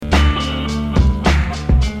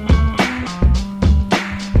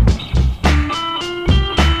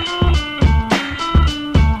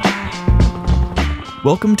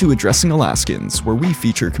Welcome to Addressing Alaskans, where we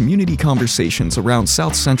feature community conversations around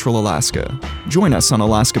South Central Alaska. Join us on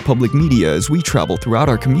Alaska Public Media as we travel throughout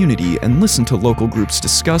our community and listen to local groups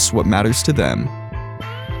discuss what matters to them.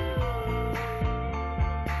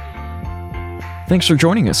 Thanks for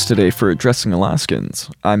joining us today for Addressing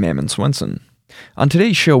Alaskans. I'm Ammon Swenson. On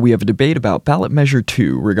today's show, we have a debate about Ballot Measure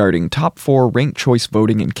 2 regarding top 4 ranked choice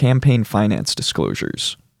voting and campaign finance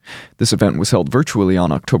disclosures. This event was held virtually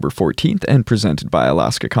on October 14th and presented by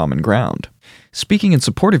Alaska Common Ground. Speaking in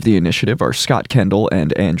support of the initiative are Scott Kendall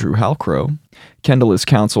and Andrew Halcrow. Kendall is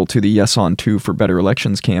counsel to the Yes on 2 for Better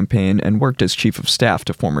Elections campaign and worked as chief of staff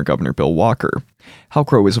to former Governor Bill Walker.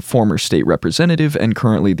 Halcrow is a former state representative and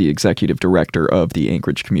currently the executive director of the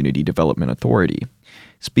Anchorage Community Development Authority.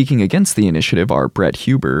 Speaking against the initiative are Brett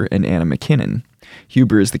Huber and Anna McKinnon.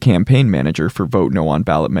 Huber is the campaign manager for Vote No on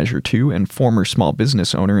Ballot Measure 2 and former small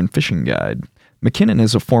business owner and fishing guide. McKinnon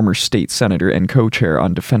is a former state senator and co-chair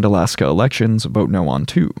on Defend Alaska Elections, Vote No on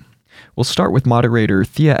 2. We'll start with moderator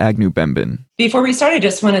Thea Agnew-Bembin. Before we start, I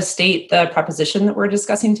just want to state the proposition that we're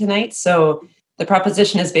discussing tonight. So the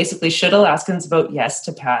proposition is basically, should Alaskans vote yes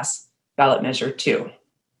to pass Ballot Measure 2?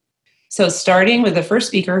 So starting with the first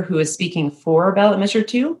speaker who is speaking for Ballot Measure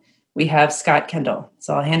 2, we have Scott Kendall.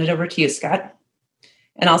 So I'll hand it over to you, Scott.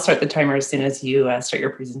 And I'll start the timer as soon as you start your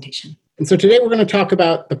presentation. And so today we're going to talk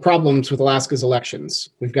about the problems with Alaska's elections.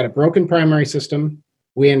 We've got a broken primary system.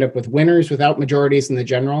 We end up with winners without majorities in the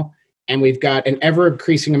general. And we've got an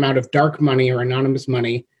ever-increasing amount of dark money or anonymous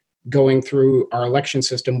money going through our election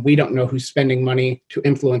system. We don't know who's spending money to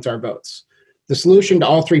influence our votes. The solution to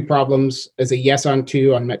all three problems is a yes on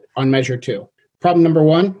 2 on Measure 2. Problem number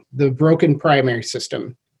 1, the broken primary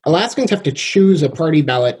system. Alaskans have to choose a party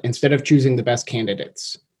ballot instead of choosing the best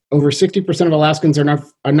candidates. Over 60% of Alaskans are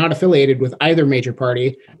not affiliated with either major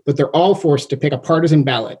party, but they're all forced to pick a partisan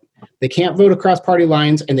ballot. They can't vote across party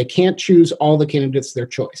lines, and they can't choose all the candidates their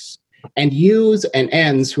choice. And U's and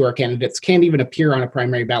N's, who are candidates, can't even appear on a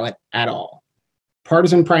primary ballot at all.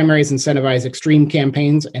 Partisan primaries incentivize extreme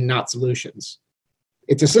campaigns and not solutions.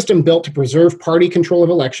 It's a system built to preserve party control of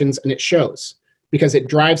elections, and it shows, because it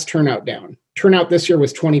drives turnout down. Turnout this year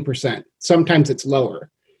was 20%. Sometimes it's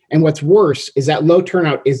lower. And what's worse is that low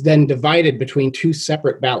turnout is then divided between two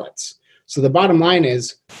separate ballots. So the bottom line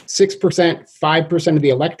is 6%, 5% of the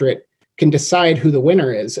electorate can decide who the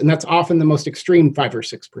winner is. And that's often the most extreme 5 or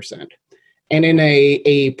 6%. And in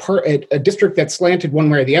a district that's slanted one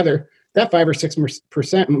way or the other, that 5 or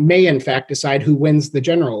 6% may in fact decide who wins the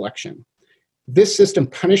general election. This system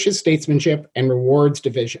punishes statesmanship and rewards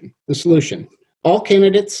division. The solution: all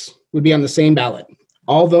candidates would be on the same ballot.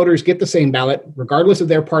 All voters get the same ballot, regardless of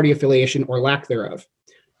their party affiliation or lack thereof.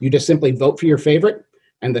 You just simply vote for your favorite,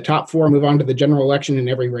 and the top 4 move on to the general election in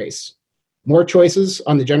every race. More choices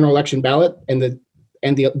on the general election ballot, and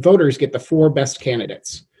the voters get the 4 best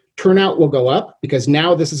candidates. Turnout will go up because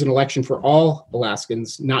now this is an election for all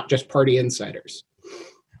Alaskans, not just party insiders.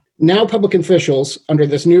 Now public officials under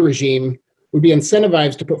this new regime would be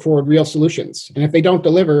incentivized to put forward real solutions. And if they don't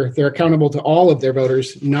deliver, they're accountable to all of their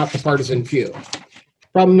voters, not the partisan few.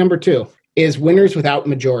 Problem number 2 is winners without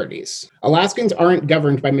majorities. Alaskans aren't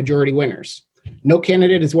governed by majority winners. No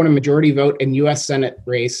candidate has won a majority vote in U.S. Senate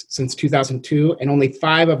race since 2002, and only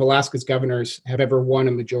 5 of Alaska's governors have ever won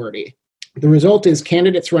a majority. The result is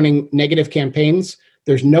candidates running negative campaigns.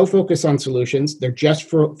 There's no focus on solutions. They're just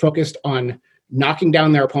focused on knocking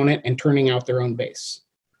down their opponent and turning out their own base.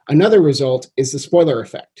 Another result is the spoiler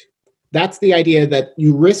effect. That's the idea that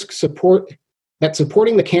you risk supporting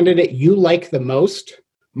the candidate you like the most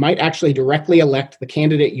might actually directly elect the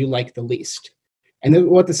candidate you like the least. And then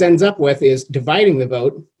what this ends up with is dividing the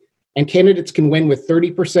vote, and candidates can win with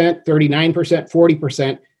 30%, 39%,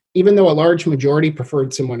 40%, even though a large majority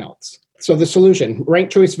preferred someone else. So the solution: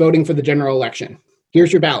 ranked choice voting for the general election.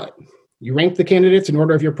 Here's your ballot. You rank the candidates in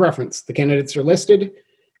order of your preference. The candidates are listed,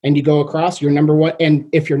 and you go across your number one. And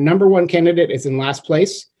if your number one candidate is in last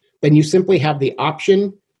place, then you simply have the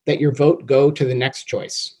option that your vote go to the next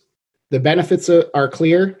choice. The benefits are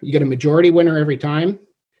clear. You get a majority winner every time.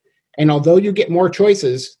 And although you get more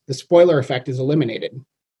choices, the spoiler effect is eliminated.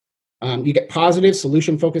 You get positive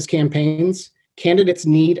solution-focused campaigns. Candidates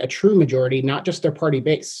need a true majority, not just their party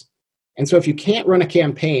base. And so if you can't run a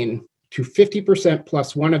campaign to 50%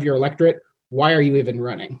 plus 1 of your electorate, why are you even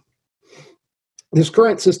running? This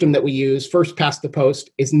current system that we use, first past the post,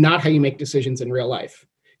 is not how you make decisions in real life.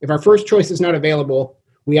 If our first choice is not available,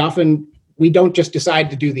 we don't just decide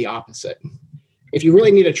to do the opposite. If you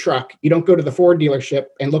really need a truck, you don't go to the Ford dealership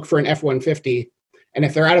and look for an F-150. And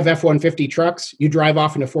if they're out of F-150 trucks, you drive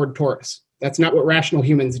off in a Ford Taurus. That's not what rational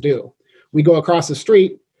humans do. We go across the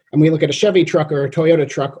street and we look at a Chevy truck or a Toyota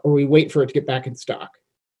truck, or we wait for it to get back in stock.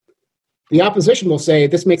 The opposition will say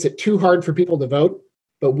this makes it too hard for people to vote,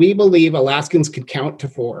 but we believe Alaskans can count to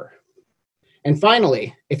 4. And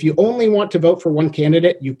finally, if you only want to vote for one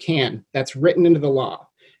candidate, you can. That's written into the law.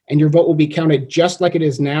 And your vote will be counted just like it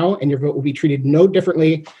is now, and your vote will be treated no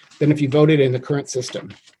differently than if you voted in the current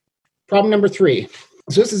system. Problem number 3.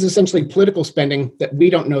 So this is essentially political spending that we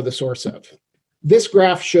don't know the source of. This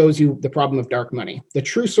graph shows you the problem of dark money. The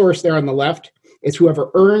true source there on the left is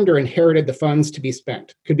whoever earned or inherited the funds to be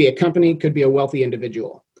spent. Could be a company, could be a wealthy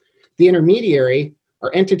individual. The intermediary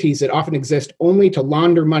are entities that often exist only to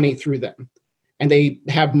launder money through them. And they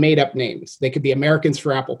have made up names. They could be Americans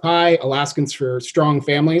for apple pie, Alaskans for strong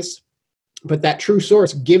families. But that true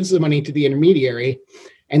source gives the money to the intermediary,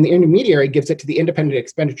 and the intermediary gives it to the independent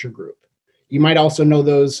expenditure group. You might also know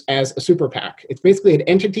those as a super PAC. It's basically an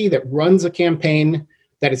entity that runs a campaign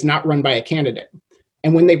that is not run by a candidate.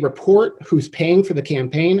 And when they report who's paying for the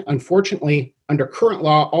campaign, unfortunately, under current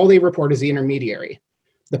law, all they report is the intermediary.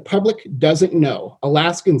 The public doesn't know.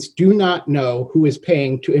 Alaskans do not know who is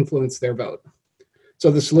paying to influence their vote. So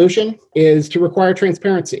the solution is to require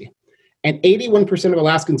transparency. And 81% of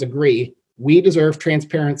Alaskans agree we deserve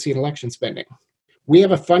transparency in election spending. We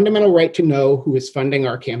have a fundamental right to know who is funding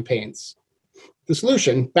our campaigns. The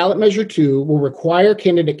solution, Ballot Measure 2, will require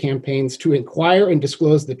candidate campaigns to inquire and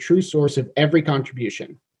disclose the true source of every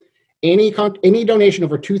contribution. Any donation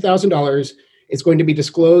over $2,000 is going to be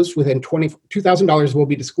disclosed within $2,000 will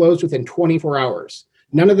be disclosed within 24 hours.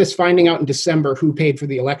 None of this finding out in December who paid for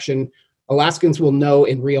the election. Alaskans will know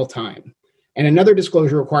in real time. And another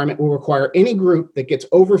disclosure requirement will require any group that gets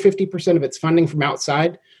over 50% of its funding from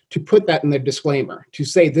outside to put that in their disclaimer, to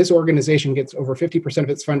say this organization gets over 50% of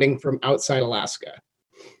its funding from outside Alaska.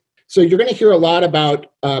 So you're going to hear a lot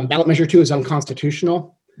about Ballot Measure 2 is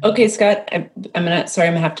unconstitutional. Okay, Scott, I'm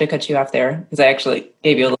gonna have to cut you off there because I actually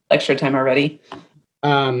gave you a little extra time already.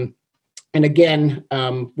 And again,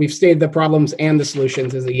 we've stated the problems and the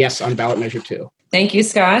solutions as a yes on Ballot Measure 2. Thank you,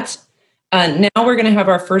 Scott. Now we're going to have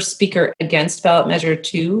our first speaker against Ballot Measure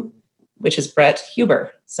 2, which is Brett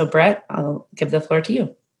Huber. So Brett, I'll give the floor to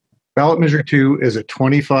you. Ballot Measure 2 is a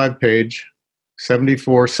 25-page,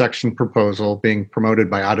 74-section proposal being promoted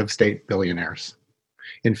by out-of-state billionaires.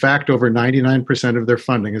 In fact, over 99% of their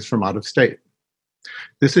funding is from out-of-state.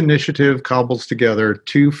 This initiative cobbles together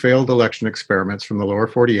 2 failed election experiments from the lower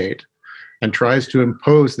 48 and tries to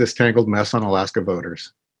impose this tangled mess on Alaska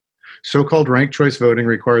voters. So-called ranked choice voting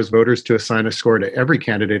requires voters to assign a score to every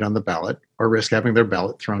candidate on the ballot or risk having their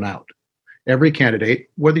ballot thrown out. Every candidate,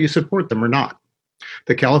 whether you support them or not.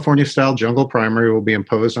 The California-style jungle primary will be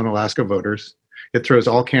imposed on Alaska voters. It throws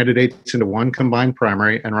all candidates into one combined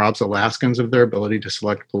primary and robs Alaskans of their ability to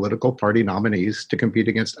select political party nominees to compete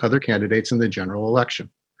against other candidates in the general election.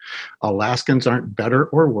 Alaskans aren't better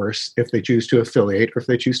or worse if they choose to affiliate or if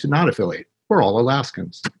they choose to not affiliate. We're all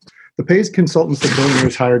Alaskans. The paid consultants the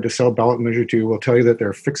billionaires hired to sell Ballot Measure 2 will tell you that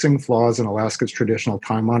they're fixing flaws in Alaska's traditional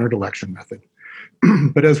time-honored election method.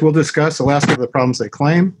 But as we'll discuss, Alaska has the problems they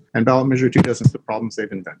claim, and Ballot Measure 2 doesn't the problems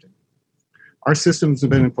they've invented. Our systems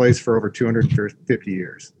have been in place for over 250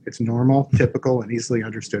 years. It's normal, typical, and easily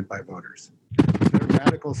understood by voters. Their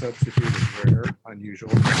radical substitute is rare,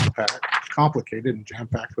 unusual, complicated, and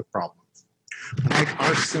jam-packed with problems. Unlike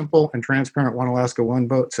our simple and transparent One Alaska, One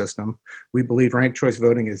Vote system, we believe ranked choice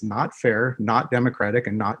voting is not fair, not democratic,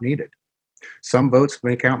 and not needed. Some votes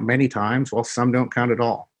may count many times, while some don't count at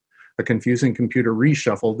all. A confusing computer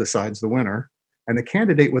reshuffle decides the winner, and the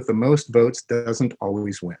candidate with the most votes doesn't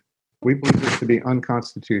always win. We believe this to be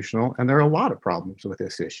unconstitutional, and there are a lot of problems with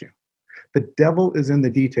this issue. The devil is in the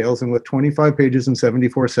details, and with 25 pages and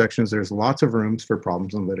 74 sections, there's lots of rooms for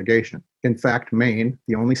problems and litigation. In fact, Maine,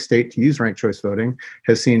 the only state to use ranked choice voting,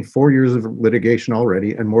 has seen 4 years of litigation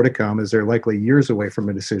already, and more to come as they're likely years away from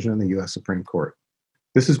a decision in the U.S. Supreme Court.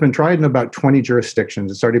 This has been tried in about 20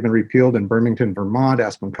 jurisdictions. It's already been repealed in Burlington, Vermont,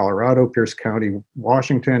 Aspen, Colorado, Pierce County,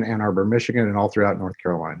 Washington, Ann Arbor, Michigan, and all throughout North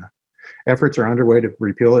Carolina. Efforts are underway to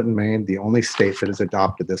repeal it in Maine, the only state that has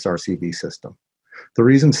adopted this RCV system. The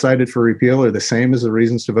reasons cited for repeal are the same as the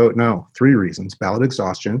reasons to vote no. 3 reasons: ballot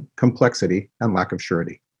exhaustion, complexity, and lack of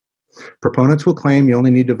surety. Proponents will claim you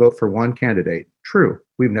only need to vote for one candidate. True,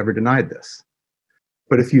 we've never denied this.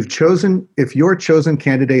 But if your chosen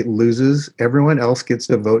candidate loses, everyone else gets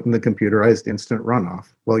to vote in the computerized instant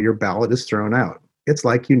runoff while your ballot is thrown out. It's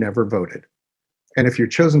like you never voted. And if your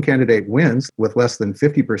chosen candidate wins with less than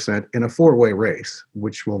 50% in a 4-way race,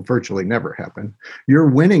 which will virtually never happen, your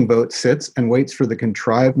winning vote sits and waits for the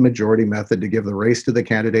contrived majority method to give the race to the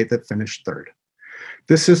candidate that finished third.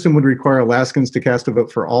 This system would require Alaskans to cast a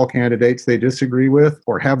vote for all candidates they disagree with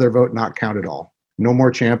or have their vote not count at all. No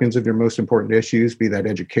more champions of your most important issues, be that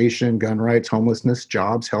education, gun rights, homelessness,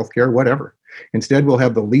 jobs, healthcare, whatever. Instead, we'll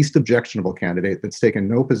have the least objectionable candidate that's taken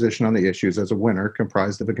no position on the issues as a winner,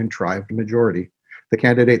 comprised of a contrived majority. The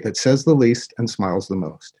candidate that says the least and smiles the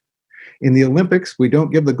most. In the Olympics, we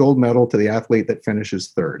don't give the gold medal to the athlete that finishes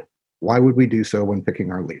third. Why would we do so when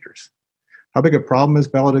picking our leaders? How big a problem is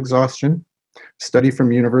ballot exhaustion? A study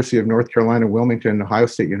from University of North Carolina, Wilmington, and Ohio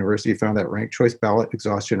State University found that ranked choice ballot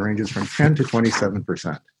exhaustion ranges from 10 to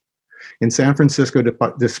 27%. In San Francisco,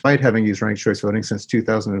 despite having used ranked choice voting since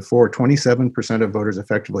 2004, 27% of voters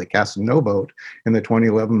effectively cast no vote in the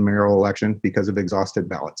 2011 mayoral election because of exhausted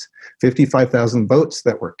ballots. 55,000 votes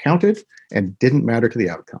that were counted and didn't matter to the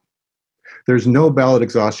outcome. There's no ballot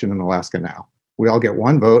exhaustion in Alaska now. We all get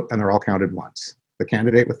one vote and they're all counted once. The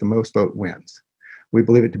candidate with the most vote wins. We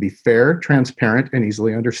believe it to be fair, transparent, and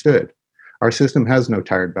easily understood. Our system has no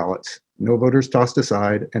tired ballots, no voters tossed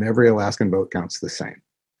aside, and every Alaskan vote counts the same.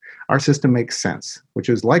 Our system makes sense, which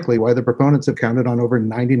is likely why the proponents have counted on over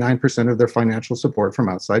 99% of their financial support from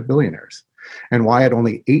outside billionaires, and why at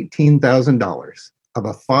only $18,000 of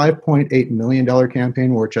a $5.8 million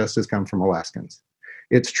campaign war chest has come from Alaskans.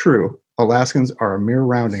 It's true, Alaskans are a mere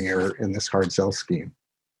rounding error in this hard sell scheme.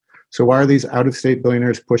 So why are these out-of-state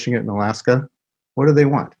billionaires pushing it in Alaska? What do they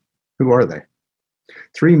want? Who are they?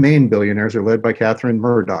 Three main billionaires are led by Catherine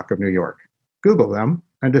Murdoch of New York. Google them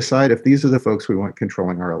and decide if these are the folks we want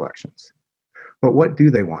controlling our elections. But what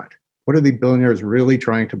do they want? What are the billionaires really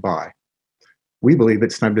trying to buy? We believe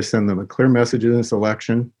it's time to send them a clear message in this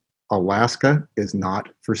election. Alaska is not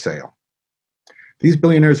for sale. These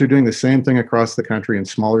billionaires are doing the same thing across the country in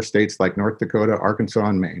smaller states like North Dakota, Arkansas,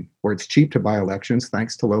 and Maine, where it's cheap to buy elections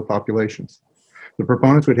thanks to low populations. The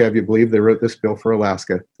proponents would have you believe they wrote this bill for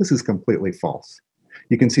Alaska. This is completely false.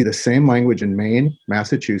 You can see the same language in Maine,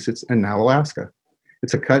 Massachusetts, and now Alaska.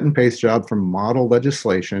 It's a cut and paste job from model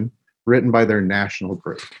legislation written by their national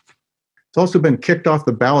group. It's also been kicked off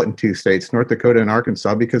the ballot in two states, North Dakota and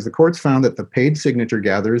Arkansas, because the courts found that the paid signature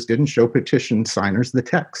gatherers didn't show petition signers the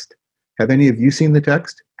text. Have any of you seen the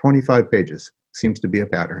text? 25 pages. Seems to be a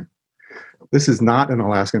pattern. This is not an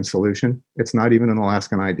Alaskan solution. It's not even an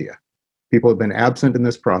Alaskan idea. People have been absent in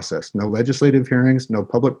this process. No legislative hearings, no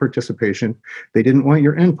public participation. They didn't want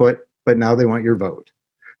your input, but now they want your vote.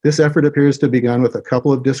 This effort appears to have begun with a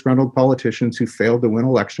couple of disgruntled politicians who failed to win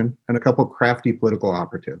election and a couple of crafty political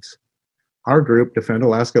operatives. Our group, Defend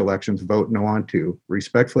Alaska Elections, Vote No on 2,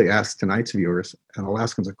 respectfully asks tonight's viewers and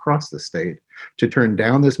Alaskans across the state to turn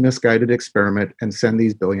down this misguided experiment and send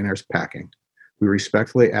these billionaires packing. We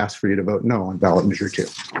respectfully ask for you to vote no on Ballot Measure 2.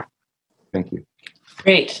 Thank you.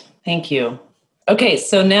 Great. Thank you. Okay,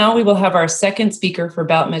 so now we will have our second speaker for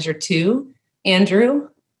Ballot Measure 2. Andrew,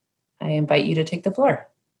 I invite you to take the floor.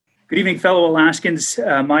 Good evening, fellow Alaskans.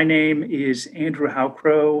 My name is Andrew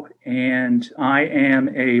Howcrow, and I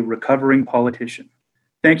am a recovering politician.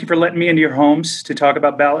 Thank you for letting me into your homes to talk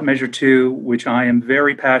about Ballot Measure 2, which I am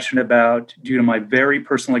very passionate about due to my very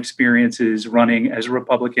personal experiences running as a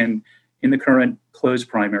Republican in the current closed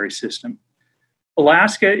primary system.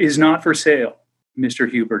 Alaska is not for sale, Mr.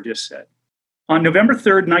 Huber just said. On November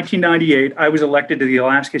 3rd, 1998, I was elected to the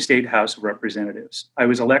Alaska State House of Representatives. I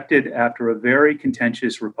was elected after a very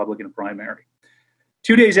contentious Republican primary.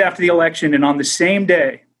 2 days after the election, and on the same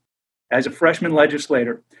day, as a freshman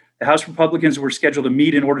legislator, the House Republicans were scheduled to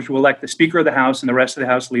meet in order to elect the Speaker of the House and the rest of the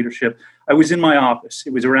House leadership. I was in my office.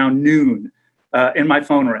 It was around noon, and my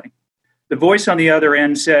phone rang. The voice on the other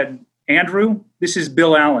end said, "Andrew, this is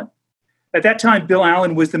Bill Allen." At that time, Bill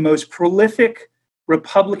Allen was the most prolific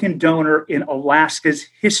Republican donor in Alaska's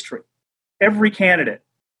history. Every candidate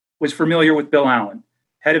was familiar with Bill Allen,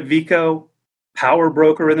 head of VECO, power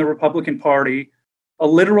broker in the Republican Party, a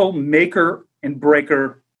literal maker and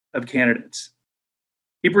breaker of candidates.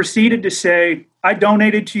 He proceeded to say, "I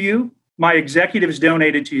donated to you, my executives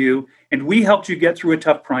donated to you, and we helped you get through a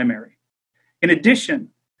tough primary. In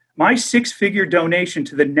addition, my six-figure donation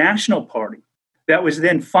to the national party that was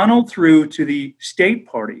then funneled through to the state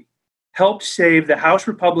party helped save the House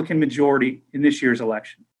Republican majority in this year's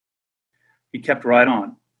election." He kept right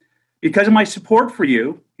on. "Because of my support for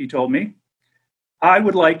you," he told me, "I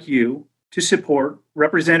would like you to support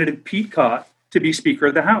Representative Pete Cott to be Speaker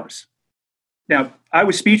of the House." Now, I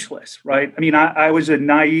was speechless, right? I mean, I was a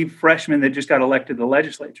naive freshman that just got elected to the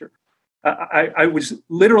legislature. I was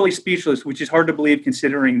literally speechless, which is hard to believe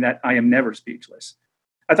considering that I am never speechless.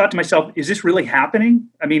 I thought to myself, is this really happening?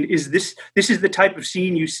 I mean, is this is the type of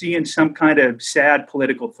scene you see in some kind of sad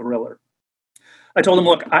political thriller? I told him,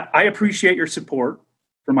 look, I appreciate your support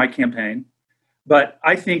for my campaign. But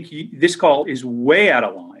I think this call is way out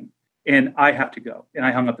of line, and I have to go. And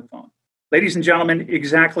I hung up the phone. Ladies and gentlemen,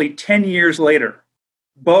 exactly 10 years later,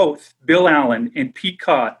 both Bill Allen and Pete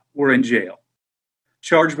Cott were in jail,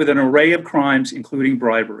 charged with an array of crimes, including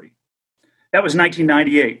bribery. That was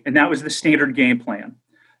 1998, and that was the standard game plan.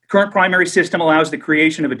 The current primary system allows the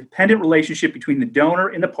creation of a dependent relationship between the donor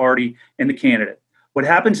and the party and the candidate. What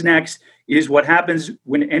happens next is what happens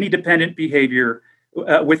when any dependent behavior,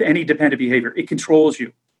 it controls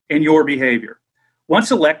you and your behavior.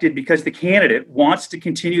 Once elected, because the candidate wants to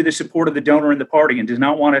continue the support of the donor and the party and does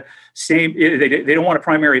not want to they don't want a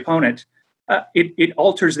primary opponent, it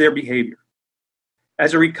alters their behavior.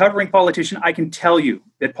 As a recovering politician, I can tell you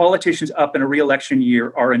that politicians up in a re-election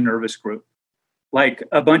year are a nervous group, like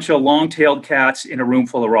a bunch of long-tailed cats in a room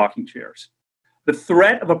full of rocking chairs. The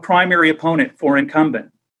threat of a primary opponent for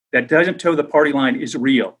incumbent that doesn't toe the party line is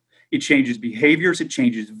real. It changes behaviors, it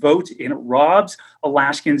changes votes, and it robs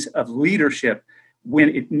Alaskans of leadership when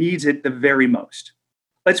it needs it the very most.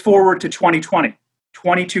 Let's forward to 2020,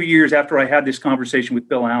 22 years after I had this conversation with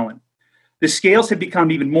Bill Allen. The scales have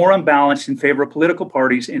become even more unbalanced in favor of political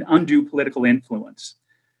parties and undue political influence.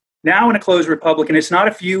 Now in a closed Republican, it's not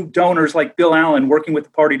a few donors like Bill Allen working with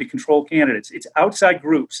the party to control candidates. It's outside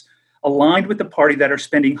groups aligned with the party that are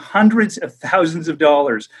spending hundreds of thousands of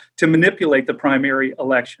dollars to manipulate the primary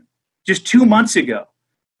election. Just 2 months ago,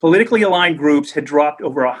 politically aligned groups had dropped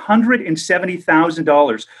over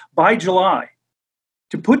 $170,000 by July.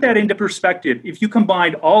 To put that into perspective, if you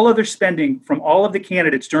combined all other spending from all of the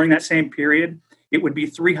candidates during that same period, it would be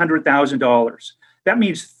 $300,000. That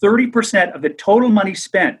means 30% of the total money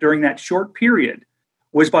spent during that short period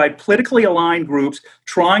was by politically aligned groups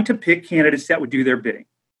trying to pick candidates that would do their bidding.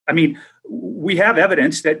 I mean, we have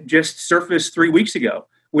evidence that just surfaced 3 weeks ago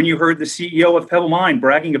when you heard the CEO of Pebble Mine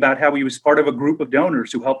bragging about how he was part of a group of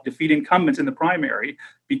donors who helped defeat incumbents in the primary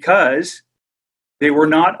because they were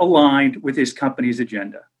not aligned with his company's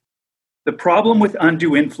agenda. The problem with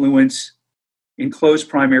undue influence in closed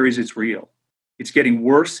primaries is real. It's getting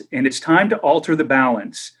worse, and it's time to alter the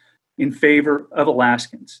balance in favor of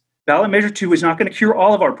Alaskans. Ballot Measure 2 is not going to cure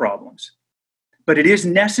all of our problems, but it is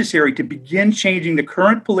necessary to begin changing the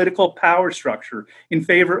current political power structure in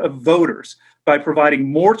favor of voters by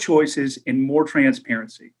providing more choices and more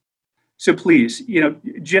transparency. So please,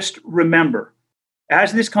 just remember,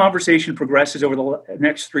 as this conversation progresses over the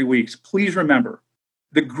next 3 weeks, please remember,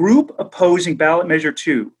 the group opposing Ballot Measure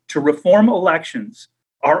 2 to reform elections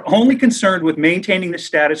are only concerned with maintaining the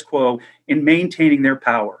status quo and maintaining their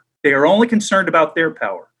power. They are only concerned about their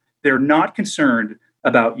power. They're not concerned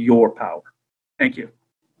about your power. Thank you.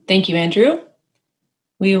 Thank you, Andrew.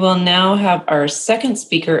 We will now have our second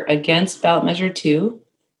speaker against Ballot Measure 2,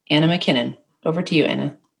 Anna McKinnon. Over to you,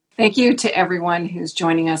 Anna. Thank you to everyone who's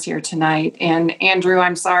joining us here tonight. And Andrew,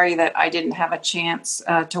 I'm sorry that I didn't have a chance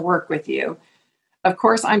to work with you. Of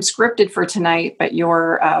course, I'm scripted for tonight, but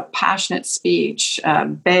your passionate speech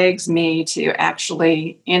begs me to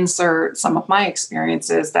actually insert some of my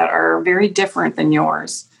experiences that are very different than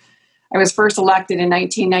yours. I was first elected in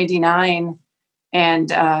 1999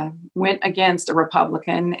 and went against a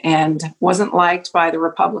Republican and wasn't liked by the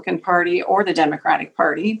Republican Party or the Democratic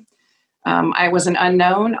Party. I was an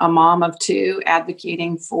unknown, a mom of two,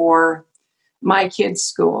 advocating for my kids'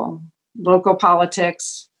 school, local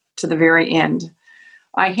politics to the very end.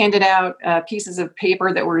 I handed out pieces of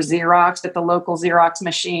paper that were Xeroxed at the local Xerox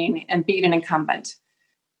machine and beat an incumbent.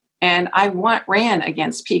 And I ran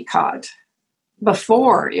against Pete Cott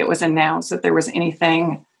before it was announced that there was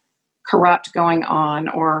anything corrupt going on,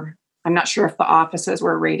 or I'm not sure if the offices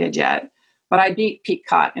were raided yet, but I beat Pete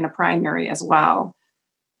Cott in a primary as well.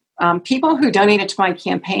 People who donated to my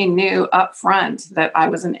campaign knew up front that I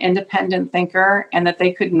was an independent thinker and that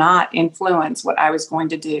they could not influence what I was going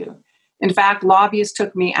to do. In fact, lobbyists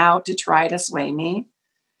took me out to try to sway me.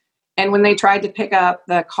 And when they tried to pick up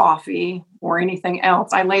the coffee or anything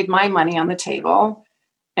else, I laid my money on the table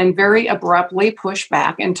and very abruptly pushed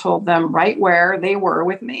back and told them right where they were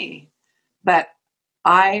with me that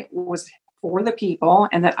I was for the people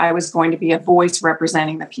and that I was going to be a voice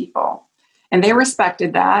representing the people. And they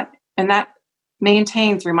respected that, and that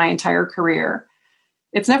maintained through my entire career.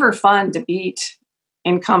 It's never fun to beat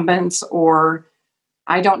incumbents, or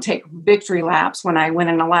I don't take victory laps when I win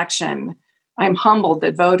an election. I'm humbled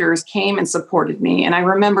that voters came and supported me, and I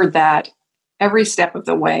remembered that every step of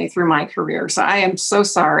the way through my career. So I am so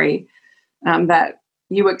sorry that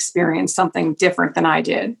you experienced something different than I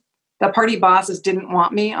did. The party bosses didn't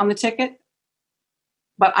want me on the ticket,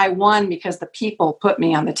 but I won because the people put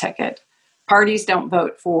me on the ticket. Parties don't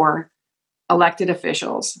vote for elected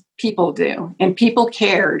officials. People do. And people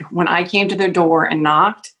cared when I came to their door and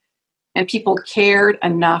knocked, and people cared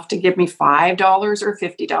enough to give me $5 or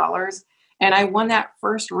 $50. And I won that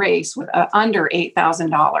first race with under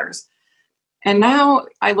 $8,000. And now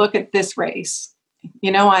I look at this race.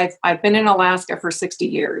 You know, I've been in Alaska for 60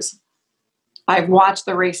 years. I've watched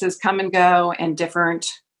the races come and go and different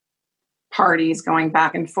parties going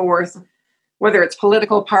back and forth, whether it's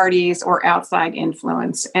political parties or outside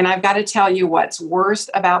influence. And I've got to tell you, what's worst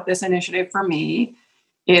about this initiative for me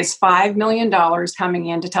is $5 million coming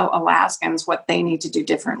in to tell Alaskans what they need to do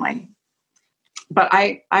differently. But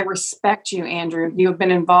I respect you, Andrew. You have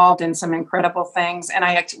been involved in some incredible things, and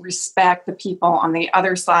I respect the people on the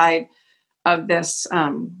other side of this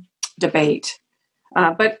debate.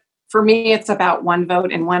 But for me, it's about one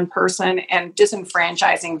vote and one person, and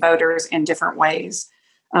disenfranchising voters in different ways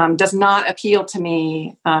does not appeal to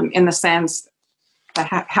me in the sense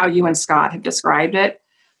how you and Scott have described it.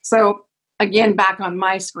 So again, back on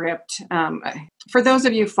my script, for those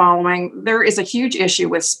of you following, there is a huge issue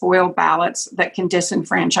with spoiled ballots that can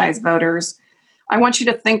disenfranchise voters. I want you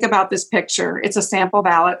to think about this picture. It's a sample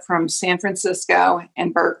ballot from San Francisco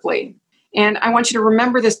and Berkeley. And I want you to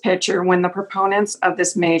remember this picture when the proponents of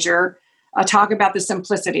this measure talk about the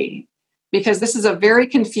simplicity, because this is a very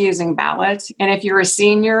confusing ballot. And if you're a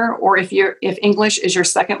senior, or if English is your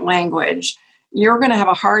second language, you're going to have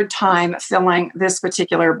a hard time filling this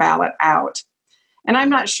particular ballot out. And I'm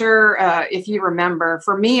not sure if you remember,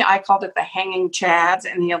 for me, I called it the hanging chads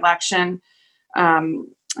in the election,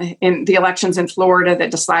 in the elections in Florida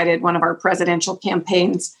that decided one of our presidential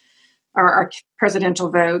campaigns, or our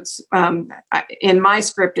presidential votes. In my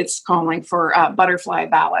script, it's calling for butterfly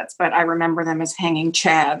ballots, but I remember them as hanging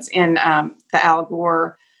chads in the Al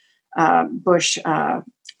Gore Bush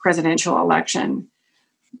presidential election.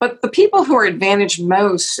 But the people who are advantaged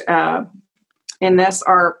most in this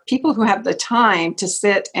are people who have the time to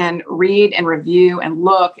sit and read and review and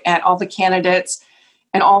look at all the candidates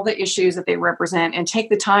and all the issues that they represent, and take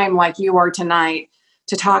the time, like you are tonight,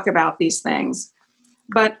 to talk about these things.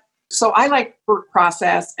 But so I like work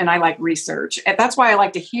process and I like research. And that's why I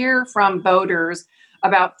like to hear from voters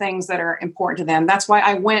about things that are important to them. That's why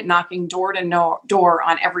I went knocking door to door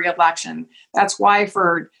on every election. That's why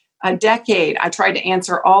for a decade, I tried to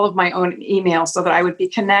answer all of my own emails so that I would be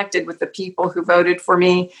connected with the people who voted for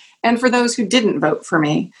me and for those who didn't vote for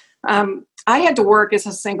me. I had to work as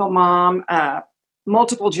a single mom,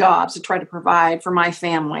 multiple jobs to try to provide for my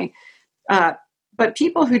family. But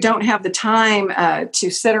people who don't have the time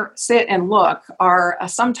to sit and look are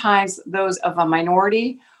sometimes those of a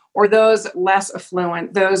minority or those less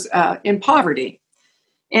affluent, those in poverty.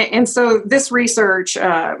 And so this research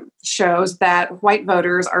shows that white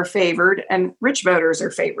voters are favored and rich voters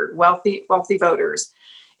are favored, wealthy voters.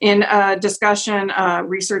 In a discussion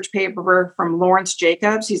research paper from Lawrence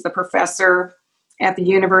Jacobs, he's the professor at the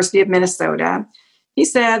University of Minnesota, he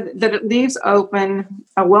said that it leaves open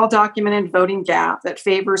a well-documented voting gap that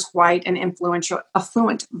favors white and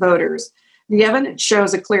affluent voters. The evidence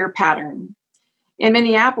shows a clear pattern. In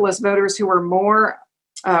Minneapolis, voters who were more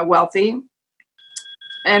wealthy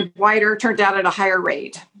and whiter turned out at a higher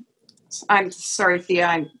rate. I'm sorry, Thea,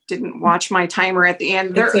 I didn't watch my timer at the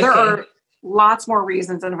end. There are lots more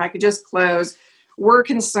reasons, and if I could just close, we're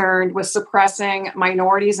concerned with suppressing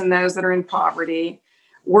minorities and those that are in poverty.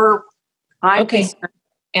 I'm concerned.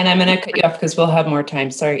 And I'm going to cut you off because we'll have more time.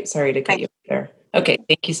 Sorry to cut you off there. Okay,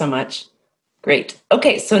 thank you so much. Great.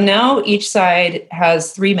 Okay, so now each side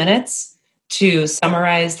has 3 minutes to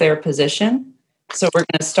summarize their position. So we're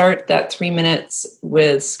going to start that 3 minutes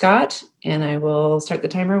with Scott, and I will start the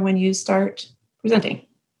timer when you start presenting.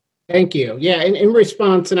 Thank you. Yeah, in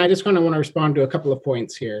response, and I just want to respond to a couple of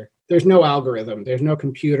points here. There's no algorithm. There's no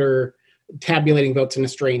computer tabulating votes in a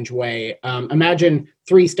strange way. Imagine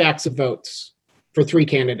 3 stacks of votes for 3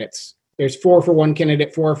 candidates. There's 4 for one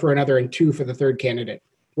candidate, 4 for another, and 2 for the third candidate.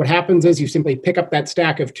 What happens is you simply pick up that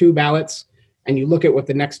stack of 2 ballots, and you look at what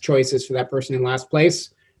the next choice is for that person in last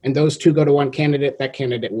place, and those 2 go to one candidate, that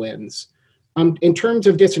candidate wins. In terms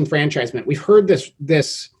of disenfranchisement, we've heard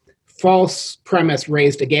this false premise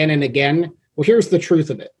raised again and again. Well, here's the truth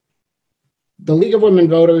of it. The League of Women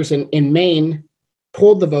Voters in Maine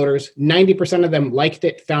polled the voters. 90% of them liked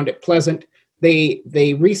it, found it pleasant.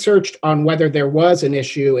 They researched on whether there was an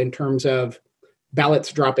issue in terms of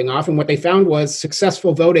ballots dropping off, and what they found was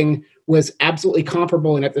successful voting was absolutely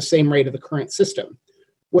comparable and at the same rate of the current system.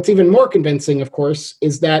 What's even more convincing, of course,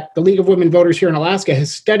 is that the League of Women Voters here in Alaska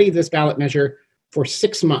has studied this ballot measure for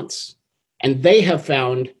 6 months, and they have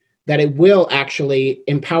found that it will actually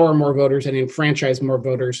empower more voters and enfranchise more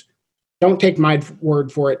voters Don't take my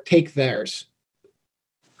word for it, take theirs.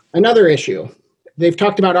 Another issue. They've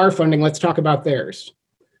talked about our funding, let's talk about theirs.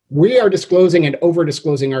 We are disclosing and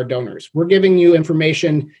over-disclosing our donors. We're giving you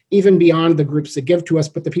information even beyond the groups that give to us,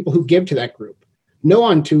 but the people who give to that group. No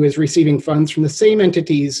On To is receiving funds from the same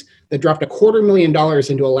entities that dropped $250,000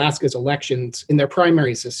 into Alaska's elections in their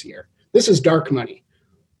primaries this year. This is dark money.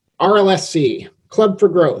 RLSC, Club for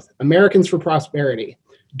Growth, Americans for Prosperity,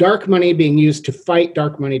 dark money being used to fight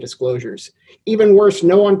dark money disclosures. Even worse,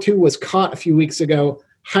 No On To was caught a few weeks ago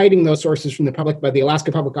hiding those sources from the public by the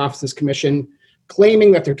Alaska Public Offices Commission,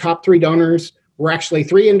 claiming that their top 3 donors were actually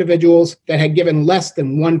 3 individuals that had given less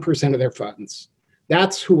than 1% of their funds.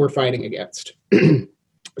 That's who we're fighting against.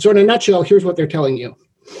 So in a nutshell, here's what they're telling you.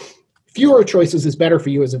 Fewer choices is better for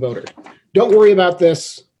you as a voter. Don't worry about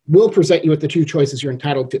this. We'll present you with the 2 choices you're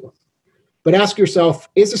entitled to. But ask yourself,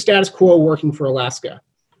 is the status quo working for Alaska?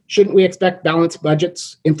 Shouldn't we expect balanced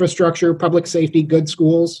budgets, infrastructure, public safety, good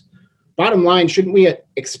schools? Bottom line, shouldn't we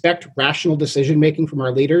expect rational decision-making from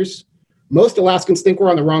our leaders? Most Alaskans think we're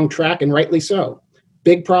on the wrong track, and rightly so.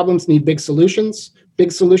 Big problems need big solutions.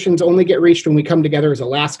 Big solutions only get reached when we come together as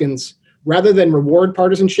Alaskans. Rather than reward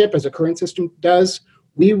partisanship, as the current system does,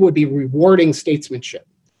 we would be rewarding statesmanship.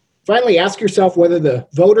 Finally, ask yourself whether the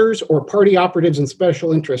voters or party operatives and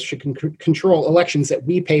special interests should control elections that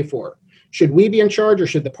we pay for. Should we be in charge or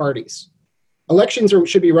should the parties? Elections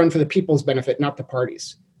should be run for the people's benefit, not the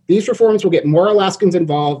parties. These reforms will get more Alaskans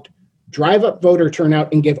involved, drive up voter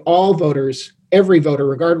turnout, and give all voters, every voter,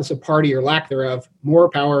 regardless of party or lack thereof, more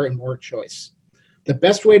power and more choice. The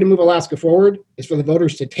best way to move Alaska forward is for the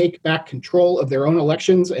voters to take back control of their own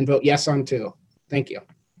elections and vote yes on 2. Thank you.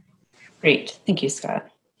 Great. Thank you, Scott.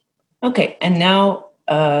 Okay, and now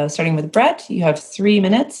starting with Brett, you have 3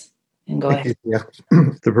 minutes, and go ahead. Yeah.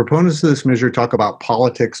 The proponents of this measure talk about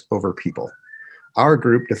politics over people. Our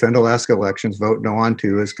group, Defend Alaska Elections, Vote No On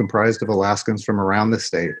To, is comprised of Alaskans from around the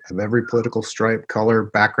state, of every political stripe, color,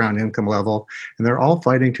 background, income level, and they're all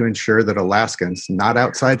fighting to ensure that Alaskans, not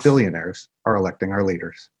outside billionaires, are electing our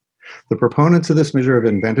leaders. The proponents of this measure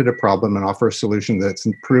have invented a problem and offer a solution that's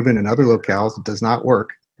proven in other locales does not work,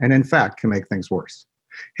 and in fact can make things worse.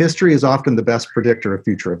 History is often the best predictor of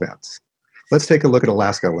future events. Let's take a look at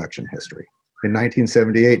Alaska election history. In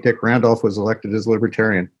 1978, Dick Randolph was elected as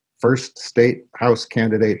Libertarian, first state House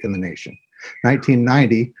candidate in the nation.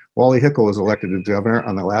 1990, Wally Hickel was elected as governor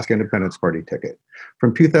on the Alaska Independence Party ticket.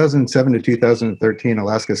 From 2007 to 2013,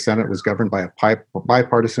 Alaska's Senate was governed by a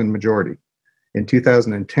bipartisan majority. In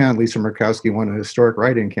 2010, Lisa Murkowski won a historic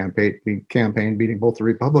write-in campaign beating both the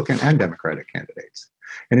Republican and Democratic candidates.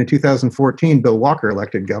 And in 2014, Bill Walker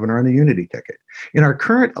elected governor on the Unity ticket. In our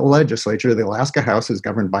current legislature, the Alaska House is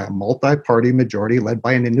governed by a multi-party majority led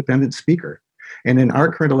by an independent speaker. And in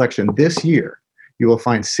our current election this year, you will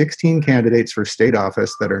find 16 candidates for state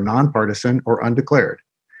office that are nonpartisan or undeclared,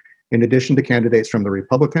 in addition to candidates from the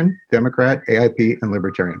Republican, Democrat, AIP, and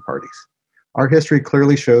Libertarian parties. Our history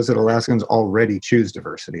clearly shows that Alaskans already choose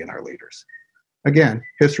diversity in our leaders. Again,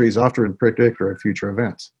 history is often a predictor of future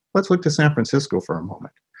events. Let's look to San Francisco for a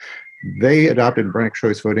moment. They adopted ranked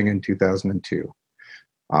choice voting in 2002.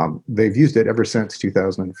 They've used it ever since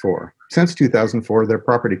 2004. Since 2004, their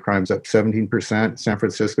property crime's up 17%. San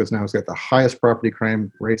Francisco's now has got the highest property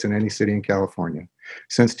crime rates in any city in California.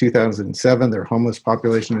 Since 2007, their homeless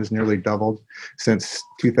population has nearly doubled. Since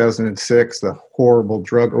 2006, the horrible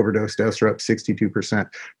drug overdose deaths are up 62%.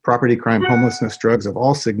 Property crime, homelessness, drugs have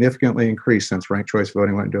all significantly increased since ranked choice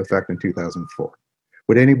voting went into effect in 2004.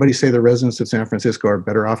 Would anybody say the residents of San Francisco are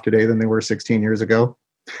better off today than they were 16 years ago?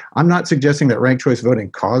 I'm not suggesting that ranked choice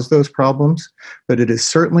voting caused those problems, but it has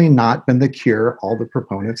certainly not been the cure all the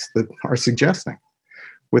proponents that are suggesting.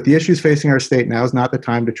 With the issues facing our state, now is not the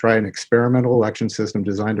time to try an experimental election system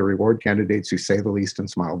designed to reward candidates who say the least and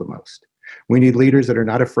smile the most. We need leaders that are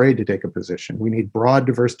not afraid to take a position. We need broad,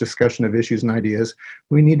 diverse discussion of issues and ideas.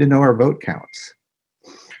 We need to know our vote counts,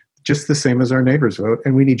 just the same as our neighbors vote,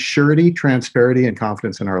 and we need surety, transparency, and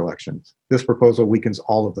confidence in our elections. This proposal weakens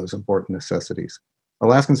all of those important necessities.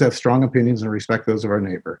 Alaskans have strong opinions and respect those of our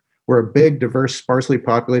neighbor. We're a big, diverse, sparsely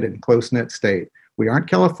populated, and close-knit state. We aren't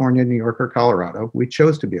California, New York, or Colorado. We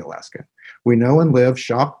chose to be Alaskan. We know and live,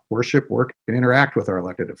 shop, worship, work, and interact with our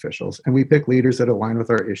elected officials, and we pick leaders that align with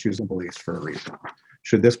our issues and beliefs for a reason.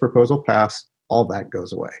 Should this proposal pass, all that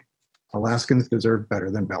goes away. Alaskans deserve better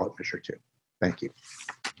than Ballot Measure 2. Thank you.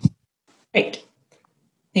 Great.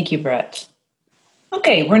 Thank you, Brett.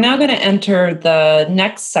 Okay, we're now going to enter the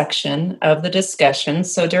next section of the discussion.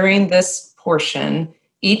 So during this portion,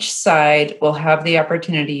 each side will have the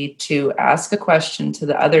opportunity to ask a question to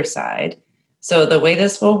the other side. So the way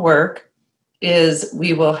this will work is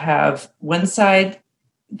we will have one side,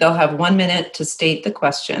 they'll have 1 minute to state the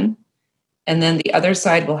question, and then the other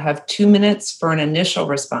side will have 2 minutes for an initial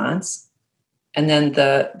response, and then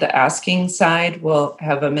the asking side will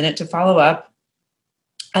have a minute to follow up,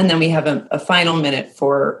 and then we have a final minute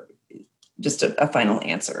for just a final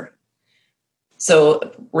answer.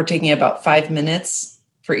 So we're taking about 5 minutes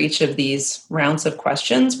for each of these rounds of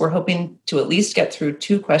questions. We're hoping to at least get through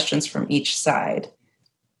 2 questions from each side.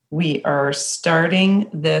 We are starting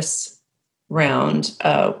this round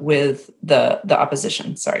with the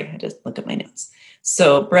opposition. Sorry, I just looked at my notes.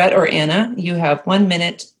 So Brett or Anna, you have 1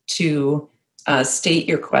 minute to state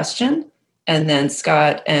your question. And then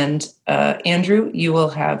Scott and Andrew, you will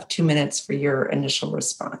have 2 minutes for your initial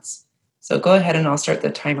response. So go ahead and I'll start the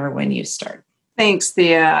timer when you start. Thanks,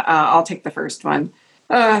 Thea. I'll take the first one.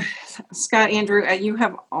 Scott, Andrew, you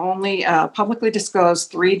have only publicly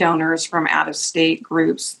disclosed 3 donors from out-of-state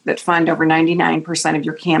groups that fund over 99% of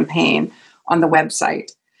your campaign on the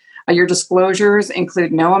website. Your disclosures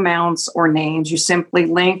include no amounts or names. You simply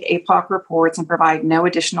link APOC reports and provide no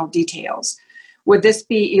additional details. Would this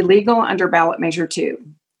be illegal under Ballot Measure 2?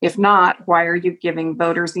 If not, why are you giving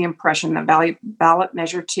voters the impression that Ballot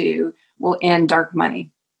Measure 2 will end dark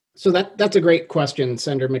money? So that's a great question,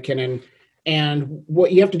 Senator McKinnon. And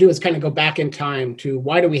what you have to do is kind of go back in time to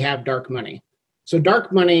why do we have dark money? So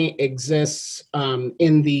dark money exists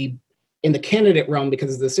in the candidate realm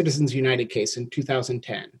because of the Citizens United case in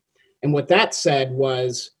 2010. And what that said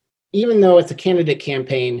was, even though it's a candidate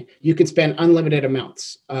campaign, you can spend unlimited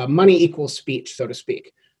amounts. Money equals speech, so to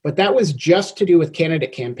speak. But that was just to do with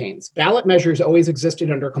candidate campaigns. Ballot measures always existed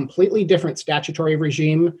under a completely different statutory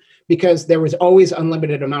regime because there was always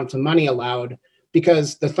unlimited amounts of money allowed,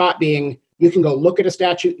 because the thought being, you can go look at a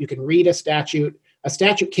statute, you can read a statute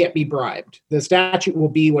can't be bribed. The statute will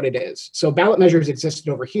be what it is. So ballot measures existed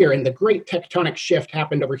over here, and the great tectonic shift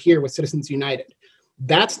happened over here with Citizens United.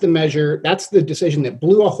 That's the measure, that's the decision that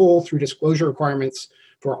blew a hole through disclosure requirements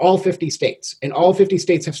for all 50 states. And all 50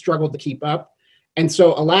 states have struggled to keep up. And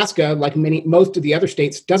so Alaska, like most of the other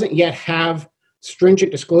states, doesn't yet have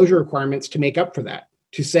stringent disclosure requirements to make up for that,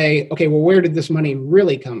 to say, okay, well, where did this money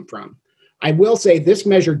really come from? I will say this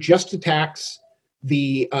measure just attacks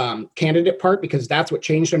the candidate part, because that's what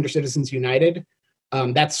changed under Citizens United.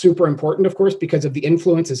 That's super important, of course, because of the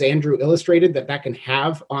influence, as Andrew illustrated, that can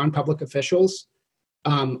have on public officials.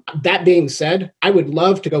 That being said, I would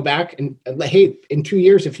love to go back and, hey, in 2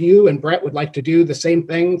 years, if you and Brett would like to do the same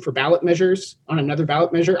thing for ballot measures on another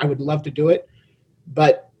ballot measure, I would love to do it.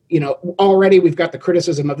 But, already we've got the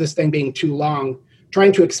criticism of this thing being too long.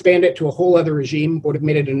 Trying to expand it to a whole other regime would have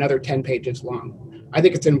made it another 10 pages long. I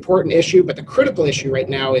think it's an important issue, but the critical issue right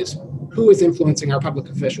now is who is influencing our public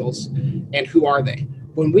officials and who are they?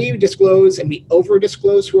 When we disclose and we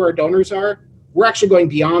over-disclose who our donors are, we're actually going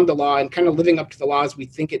beyond the law and kind of living up to the law as we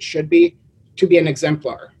think it should be, to be an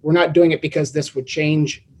exemplar. We're not doing it because this would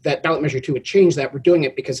change, that ballot measure 2 would change that. We're doing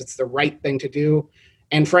it because it's the right thing to do.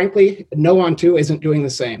 And frankly, no on 2 isn't doing the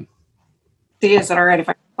same. Thea, is that all right if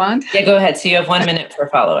I respond? Yeah, go ahead. So you have 1 minute for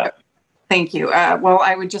follow-up. Thank you. Well,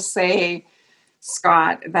 I would just say,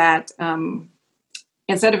 Scott, that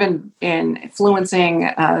instead of influencing,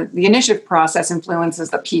 the initiative process influences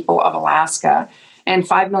the people of Alaska, and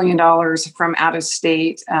 $5 million from out of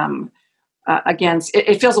state against,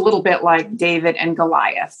 it feels a little bit like David and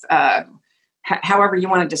Goliath. However you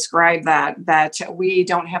want to describe that we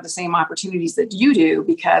don't have the same opportunities that you do,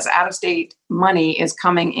 because out of state money is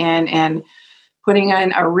coming in and putting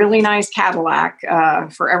in a really nice Cadillac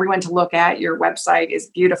for everyone to look at. Your website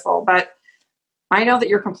is beautiful, but I know that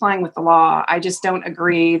you're complying with the law. I just don't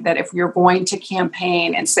agree that if you're going to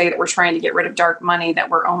campaign and say that we're trying to get rid of dark money, that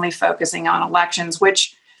we're only focusing on elections,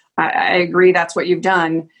 which I agree that's what you've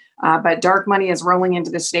done. But dark money is rolling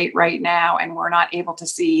into the state right now, and we're not able to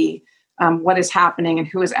see what is happening and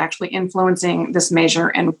who is actually influencing this measure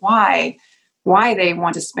and why they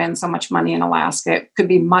want to spend so much money in Alaska. It could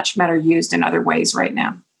be much better used in other ways right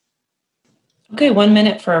now. Okay, 1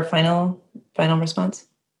 minute for our final response.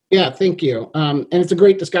 Yeah, thank you. And it's a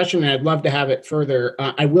great discussion, and I'd love to have it further.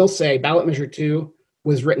 I will say Ballot Measure 2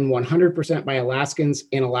 was written 100% by Alaskans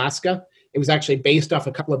in Alaska. It was actually based off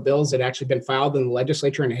a couple of bills that had actually been filed in the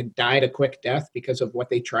legislature and had died a quick death because of what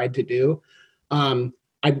they tried to do.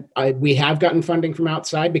 We have gotten funding from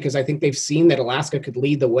outside because I think they've seen that Alaska could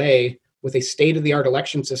lead the way with a state-of-the-art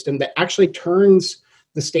election system that actually turns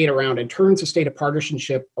the state around and turns the state of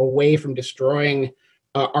partisanship away from destroying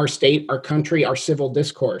our state, our country, our civil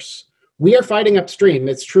discourse. We are fighting upstream.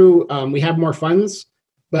 It's true. We have more funds,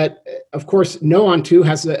 but of course, No on 2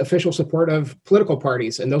 has the official support of political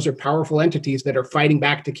parties, and those are powerful entities that are fighting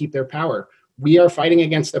back to keep their power. We are fighting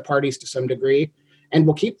against the parties to some degree, and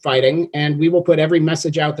we'll keep fighting. And we will put every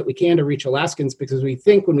message out that we can to reach Alaskans, because we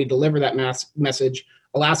think when we deliver that message,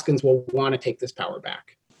 Alaskans will want to take this power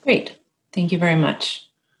back. Great. Thank you very much.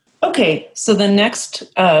 Okay, so the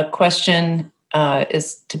next question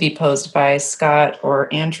is to be posed by Scott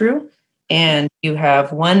or Andrew, and you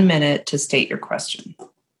have 1 minute to state your question.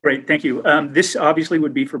 Great, thank you. This obviously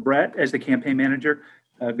would be for Brett as the campaign manager.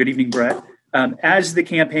 Good evening, Brett. As the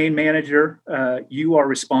campaign manager, you are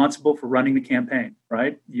responsible for running the campaign,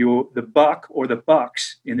 right? The buck, or the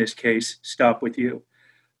bucks in this case, stop with you.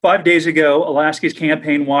 5 days ago, Alaska's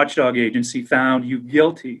campaign watchdog agency found you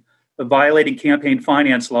guilty of violating campaign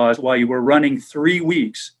finance laws while you were running 3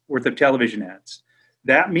 weeks worth of television ads.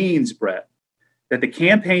 That means, Brett, that the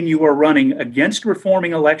campaign you are running against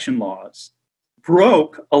reforming election laws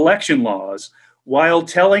broke election laws while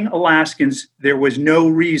telling Alaskans there was no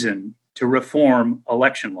reason to reform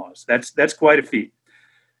election laws. That's quite a feat.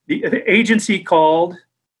 The agency called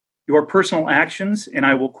your personal actions, and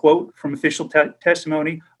I will quote from official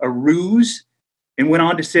testimony, a ruse, and went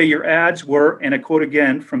on to say your ads were, and I quote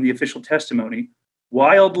again from the official testimony,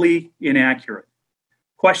 wildly inaccurate.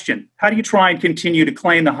 Question, how do you try and continue to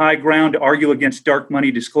claim the high ground to argue against dark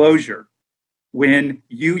money disclosure when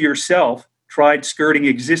you yourself tried skirting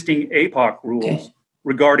existing APOC rules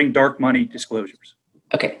regarding dark money disclosures?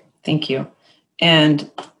 Okay, thank you.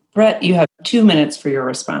 And Brett, you have 2 minutes for your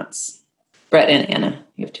response. Brett and Anna,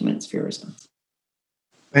 you have 2 minutes for your response.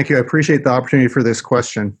 Thank you. I appreciate the opportunity for this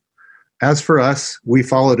question. As for us, we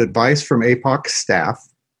followed advice from APOC staff,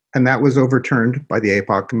 and that was overturned by the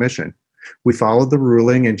APOC Commission. We followed the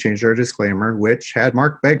ruling and changed our disclaimer, which had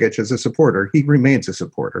Mark Begich as a supporter. He remains a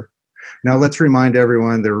supporter. Now let's remind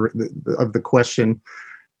everyone of the question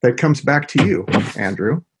that comes back to you,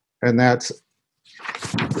 Andrew, and that's,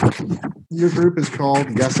 your group is called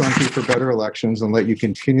Yes Auntie for Better Elections and let you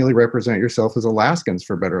continually represent yourself as Alaskans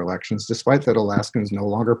for Better Elections, despite that Alaskans is no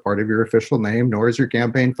longer part of your official name, nor is your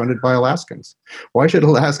campaign funded by Alaskans. Why should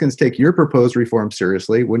Alaskans take your proposed reform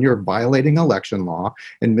seriously when you're violating election law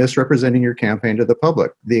and misrepresenting your campaign to the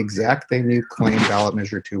public? The exact thing you claim Ballot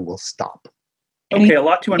Measure 2 will stop. Okay, a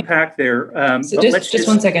lot to unpack there. So just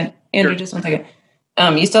 1 second. Andrew, sure. Just 1 second.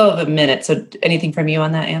 You still have a minute, so anything from you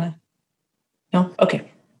on that, Anna? No? Okay.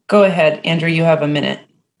 Go ahead, Andrew. You have a minute.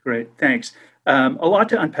 Great. Thanks. A lot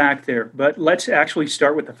to unpack there, but let's actually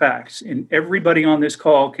start with the facts. And everybody on this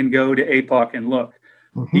call can go to APOC and look.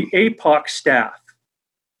 Mm-hmm. The APOC staff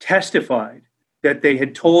testified that they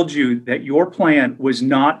had told you that your plan was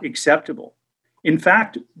not acceptable. In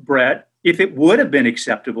fact, Brett, if it would have been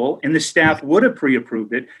acceptable and the staff would have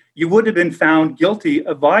pre-approved it, you would have been found guilty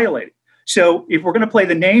of violating. So if we're going to play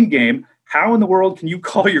the name game, how in the world can you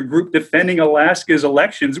call your group defending Alaska's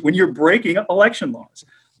elections when you're breaking election laws?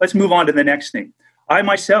 Let's move on to the next thing. I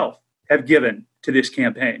myself have given to this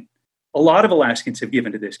campaign. A lot of Alaskans have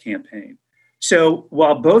given to this campaign. So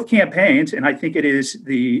while both campaigns, and I think it is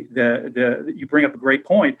you bring up a great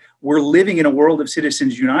point, we're living in a world of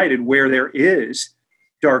Citizens United where there is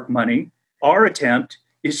dark money. Our attempt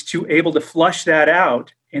is to able to flush that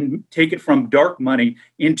out and take it from dark money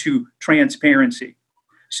into transparency.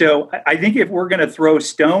 So I think if we're going to throw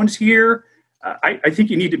stones here, I think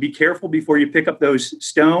you need to be careful before you pick up those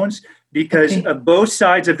stones, because of both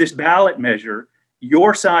sides of this ballot measure,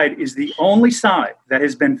 your side is the only side that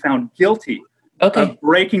has been found guilty of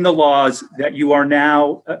breaking the laws that you are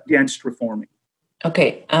now against reforming.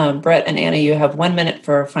 Okay, Brett and Anna, you have 1 minute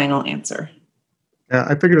for a final answer. Yeah,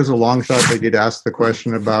 I figured it was a long shot that you'd ask the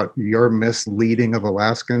question about your misleading of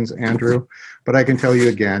Alaskans, Andrew, but I can tell you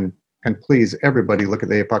again, and please, everybody look at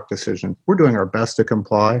the APOC decision. We're doing our best to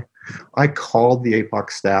comply. I called the APOC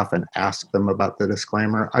staff and asked them about the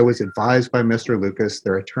disclaimer. I was advised by Mr. Lucas,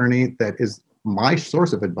 their attorney, that is my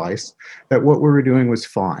source of advice, that what we were doing was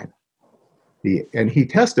fine. And he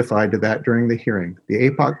testified to that during the hearing. The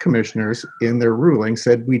APOC commissioners, in their ruling,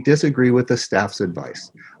 said, we disagree with the staff's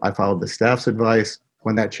advice. I followed the staff's advice.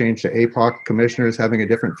 When that changed to APOC commissioners having a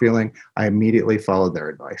different feeling, I immediately followed their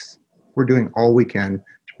advice. We're doing all we can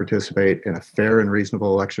to participate in a fair and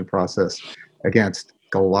reasonable election process against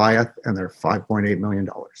Goliath and their $5.8 million.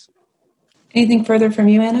 Anything further from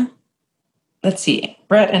you, Anna? Let's see.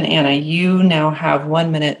 Brett and Anna, you now have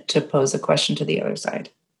 1 minute to pose a question to the other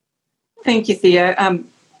side. Thank you, Thea.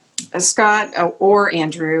 Scott or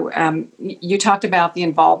Andrew, you talked about the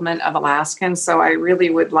involvement of Alaskans, so I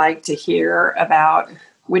really would like to hear about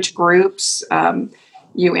which groups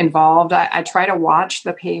you involved. I try to watch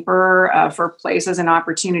the paper for places and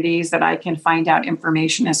opportunities that I can find out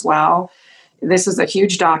information as well. This is a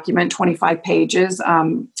huge document, 25 pages.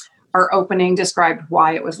 our opening described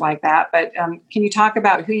why it was like that. But can you talk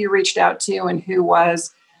about who you reached out to and who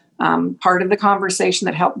was part of the conversation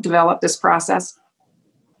that helped develop this process?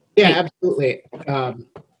 Yeah, absolutely.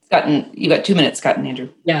 You got 2 minutes, Scott and Andrew.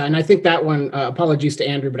 Yeah, and I think that one, apologies to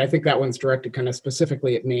Andrew, but I think that one's directed kind of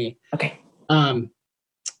specifically at me. Okay.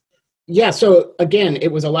 Yeah, so again,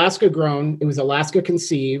 it was Alaska grown, it was Alaska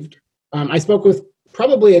conceived. I spoke with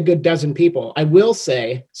probably a good dozen people. I will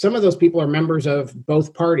say some of those people are members of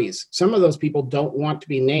both parties. Some of those people don't want to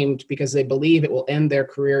be named because they believe it will end their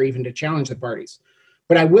career even to challenge the parties.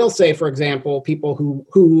 But I will say, for example, people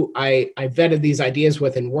who I vetted these ideas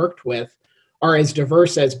with and worked with are as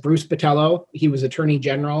diverse as Bruce Botelho. He was Attorney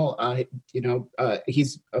General.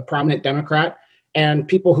 He's a prominent Democrat. And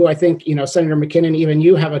people who I think, Senator McKinnon, even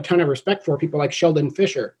you have a ton of respect for, people like Sheldon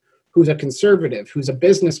Fisher, who's a conservative, who's a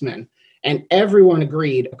businessman. And everyone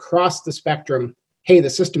agreed across the spectrum, hey, the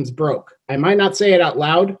system's broke. I might not say it out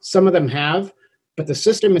loud. Some of them have, but the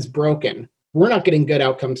system is broken. We're not getting good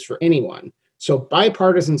outcomes for anyone. So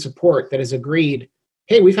bipartisan support that has agreed,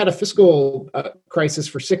 hey, we've had a fiscal crisis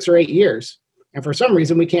for 6 or 8 years, and for some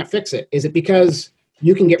reason we can't fix it. Is it because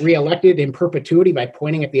you can get reelected in perpetuity by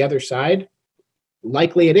pointing at the other side?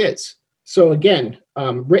 Likely it is. So again,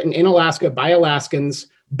 written in Alaska by Alaskans,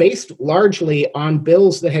 based largely on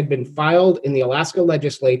bills that had been filed in the Alaska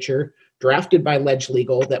legislature, drafted by Ledge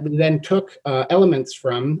Legal, that we then took elements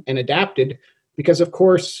from and adapted, because of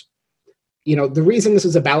course, the reason this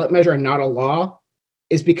is a ballot measure and not a law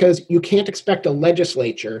is because you can't expect a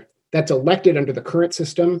legislature that's elected under the current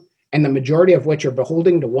system and the majority of which are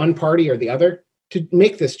beholden to one party or the other to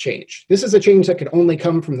make this change. This is a change that could only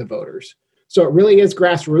come from the voters. So it really is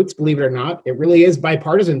grassroots, believe it or not. It really is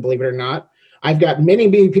bipartisan, believe it or not. I've got many,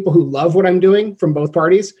 many people who love what I'm doing from both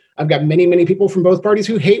parties. I've got many, many people from both parties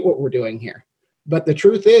who hate what we're doing here. But the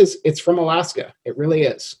truth is, it's from Alaska. It really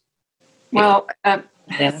is. Well,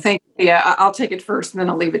 thank you. Yeah, I'll take it first, and then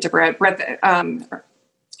I'll leave it to Brett.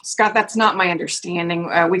 Scott, that's not my understanding.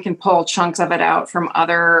 We can pull chunks of it out from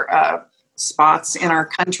other spots in our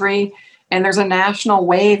country. And there's a national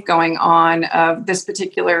wave going on of this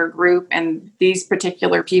particular group and these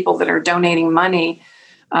particular people that are donating money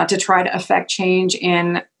to try to affect change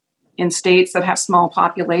in states that have small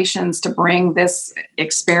populations to bring this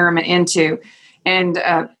experiment into. And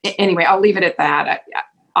anyway, I'll leave it at that.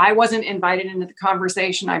 I wasn't invited into the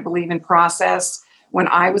conversation. I believe in process. When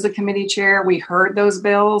I was a committee chair, we heard those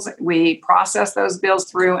bills, we processed those bills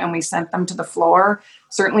through, and we sent them to the floor.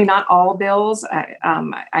 Certainly not all bills.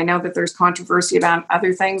 I know that there's controversy about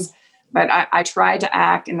other things, but I tried to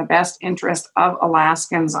act in the best interest of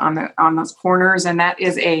Alaskans on those corners, and that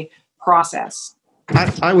is a process.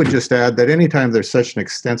 I would just add that anytime there's such an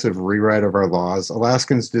extensive rewrite of our laws,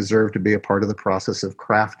 Alaskans deserve to be a part of the process of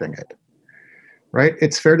crafting it. Right?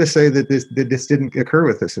 It's fair to say that this didn't occur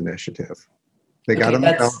with this initiative. They got on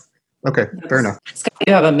the ballot. Okay, fair enough. Scott,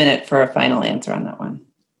 you have a minute for a final answer on that one.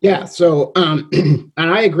 Yeah, so, and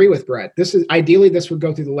I agree with Brett. This would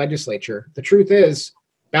go through the legislature. The truth is,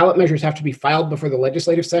 ballot measures have to be filed before the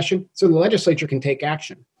legislative session, so the legislature can take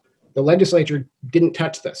action. The legislature didn't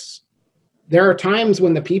touch this. There are times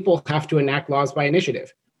when the people have to enact laws by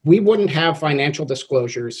initiative. We wouldn't have financial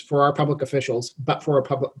disclosures for our public officials, but for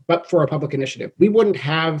a public initiative. We wouldn't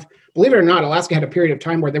have, believe it or not, Alaska had a period of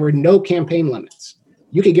time where there were no campaign limits.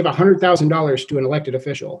 You could give $100,000 to an elected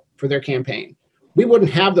official for their campaign. We wouldn't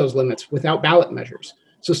have those limits without ballot measures.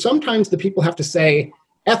 So sometimes the people have to say,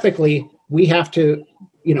 ethically, we have to,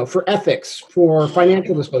 for ethics, for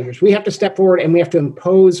financial disclosures, we have to step forward and we have to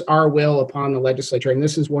impose our will upon the legislature. And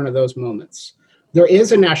this is one of those moments. There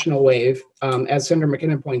is a national wave, as Senator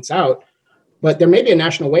McKinnon points out, but there may be a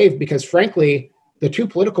national wave because, frankly, the two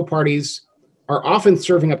political parties are often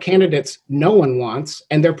serving up candidates no one wants,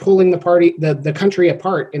 and they're pulling the country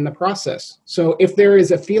apart in the process. So if there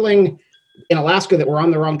is a feeling in Alaska that we're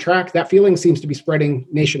on the wrong track, that feeling seems to be spreading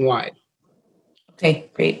nationwide. Okay,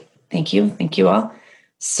 great. Thank you. Thank you all.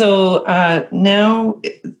 So now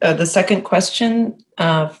the second question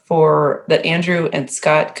that Andrew and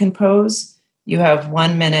Scott can pose. You have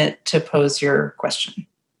 1 minute to pose your question.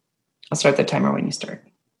 I'll start the timer when you start.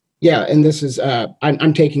 Yeah, and this is,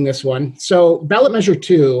 I'm taking this one. So ballot measure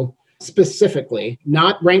 2, specifically,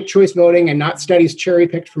 not ranked choice voting and not studies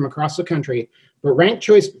cherry-picked from across the country, but ranked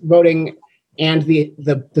choice voting and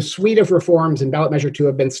the suite of reforms in ballot measure 2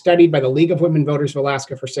 have been studied by the League of Women Voters of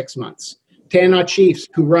Alaska for 6 months. Tanana Chiefs,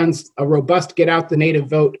 who runs a robust Get Out the Native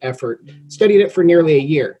Vote effort, studied it for nearly a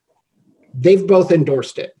year. They've both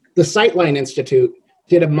endorsed it. The Sightline Institute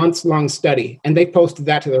did a months-long study, and they posted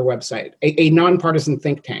that to their website, a nonpartisan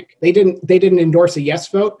think tank. They didn't endorse a yes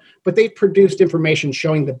vote, but they produced information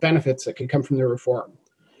showing the benefits that could come from the reform.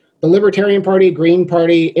 The Libertarian Party, Green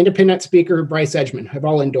Party, Independent Speaker Bryce Edgman have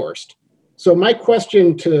all endorsed. So my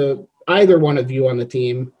question to either one of you on the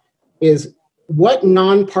team is, what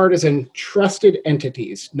nonpartisan trusted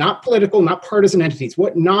entities, not political, not partisan entities,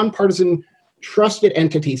 what nonpartisan trusted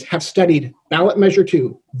entities have studied Ballot Measure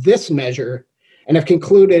 2, this measure, and have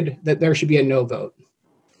concluded that there should be a no vote?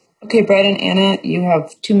 Okay, Brett and Anna, you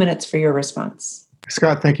have 2 minutes for your response.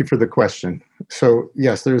 Scott, thank you for the question. So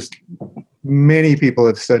yes, there's many people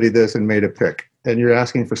have studied this and made a pick, and you're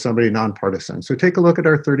asking for somebody nonpartisan. So take a look at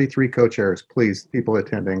our 33 co-chairs, please, people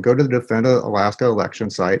attending. Go to the Defend Alaska election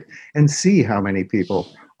site and see how many people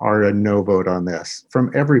are a no vote on this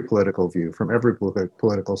from every political view, from every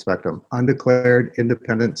political spectrum, undeclared,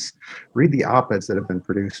 independents. Read the op-eds that have been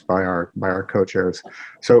produced by our co-chairs.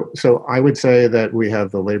 So I would say that we have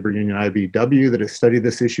the labor union IBW that has studied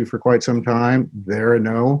this issue for quite some time. They're a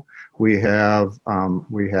no. We have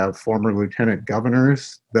former lieutenant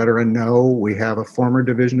governors that are a no. We have a former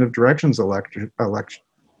division of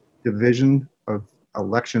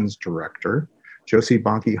elections director, Josie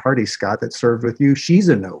Bonke Hardy Scott, that served with you. She's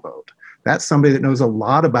a no vote. That's somebody that knows a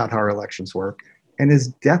lot about how our elections work and is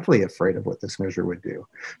deathly afraid of what this measure would do.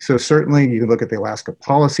 So certainly you can look at the Alaska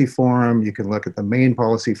Policy Forum, you can look at the Maine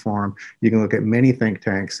Policy Forum, you can look at many think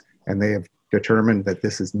tanks, and they have determined that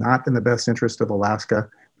this is not in the best interest of Alaska,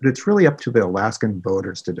 but it's really up to the Alaskan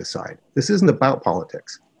voters to decide. This isn't about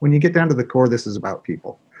politics. When you get down to the core, this is about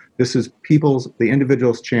people. This is the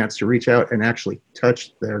individual's chance to reach out and actually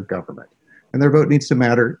touch their government. And their vote needs to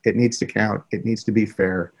matter, it needs to count, it needs to be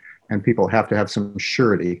fair, and people have to have some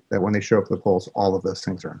surety that when they show up at the polls, all of those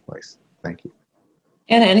things are in place. Thank you.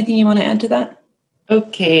 Anna, anything you want to add to that?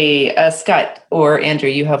 Okay, Scott or Andrew,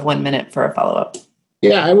 you have 1 minute for a follow-up.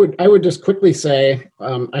 Yeah, I would just quickly say,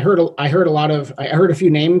 I heard a few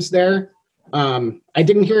names there. I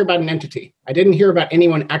didn't hear about an entity. I didn't hear about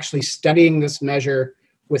anyone actually studying this measure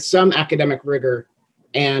with some academic rigor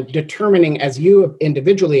and determining, as you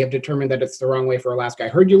individually have determined, that it's the wrong way for Alaska. I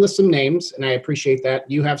heard you list some names, and I appreciate that.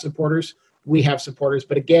 You have supporters, we have supporters.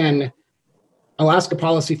 But again, Alaska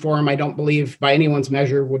Policy Forum, I don't believe by anyone's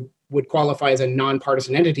measure would qualify as a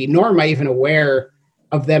nonpartisan entity, nor am I even aware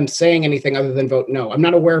of them saying anything other than vote no. I'm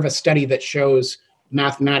not aware of a study that shows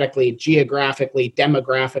mathematically, geographically,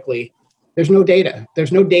 demographically. There's no data.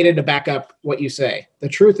 There's no data to back up what you say. The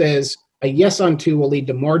truth is, a yes on 2 will lead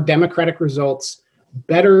to more democratic results,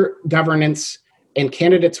 better governance, and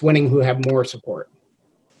candidates winning who have more support.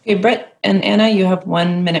 Okay, Brett and Anna, you have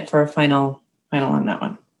 1 minute for a final on that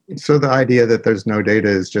one. So the idea that there's no data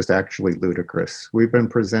is just actually ludicrous. We've been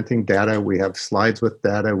presenting data. We have slides with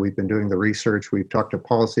data. We've been doing the research. We've talked to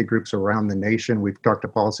policy groups around the nation. We've talked to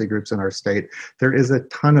policy groups in our state. There is a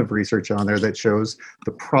ton of research on there that shows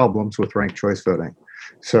the problems with ranked choice voting.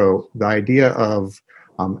 So the idea of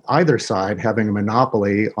either side having a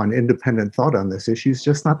monopoly on independent thought on this issue is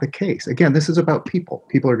just not the case. Again, this is about people.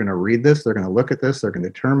 People are going to read this, they're going to look at this, they're going to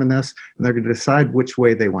determine this, and they're going to decide which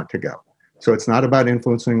way they want to go. So it's not about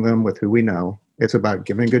influencing them with who we know. It's about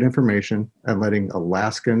giving good information and letting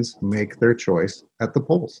Alaskans make their choice at the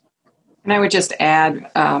polls. And I would just add,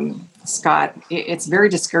 Scott, it's very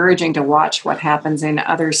discouraging to watch what happens in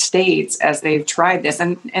other states as they've tried this.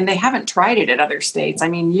 And they haven't tried it at other states. I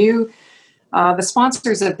mean, the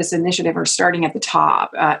sponsors of this initiative are starting at the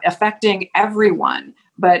top, affecting everyone,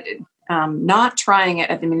 but not trying it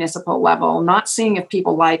at the municipal level, not seeing if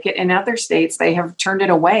people like it. In other states, they have turned it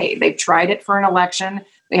away. They've tried it for an election.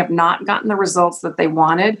 They have not gotten the results that they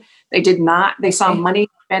wanted. They saw money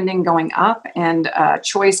spending going up and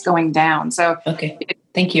choice going down. So, okay.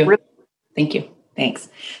 Thank you. Thank you. Thanks.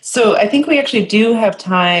 So I think we actually do have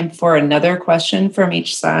time for another question from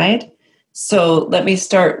each side. So let me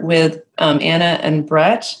start with Anna and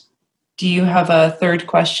Brett. Do you have a third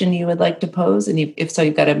question you would like to pose? And if so,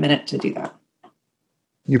 you've got a minute to do that.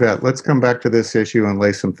 You bet. Let's come back to this issue and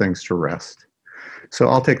lay some things to rest. So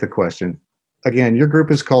I'll take the question. Again, your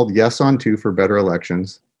group is called Yes on 2 for Better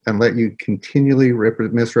Elections and let you continually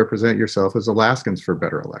misrepresent yourself as Alaskans for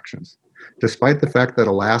Better Elections. Despite the fact that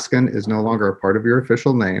Alaskan is no longer a part of your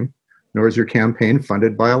official name, nor is your campaign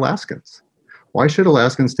funded by Alaskans. Why should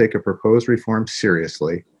Alaskans take a proposed reform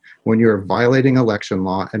seriously when you are violating election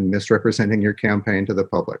law and misrepresenting your campaign to the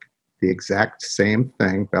public? The exact same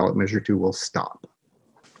thing Ballot Measure 2 will stop.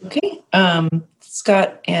 Okay.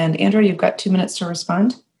 Scott and Andrew, you've got 2 minutes to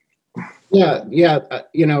respond. Yeah.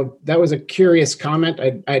 That was a curious comment.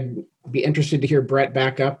 I'd be interested to hear Brett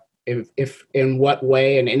back up if in what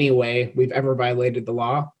way, in any way, we've ever violated the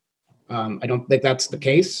law. I don't think that's the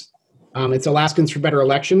case. It's Alaskans for Better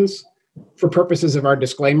Elections. For purposes of our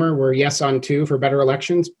disclaimer, we're yes on 2 for better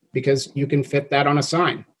elections because you can fit that on a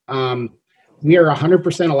sign. We are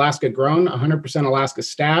 100% Alaska grown, 100% Alaska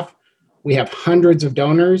staff. We have hundreds of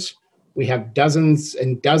donors. We have dozens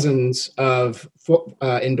and dozens of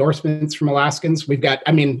endorsements from Alaskans. We've got,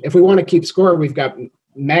 if we want to keep score, we've got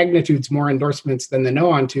magnitudes more endorsements than the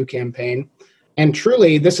No on 2 campaign. And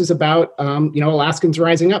truly, this is about, Alaskans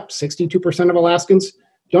rising up. 62% of Alaskans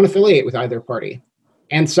don't affiliate with either party.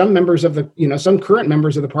 And some members of some current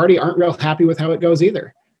members of the party aren't real happy with how it goes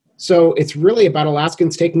either. So it's really about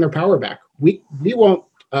Alaskans taking their power back. We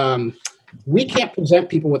can't present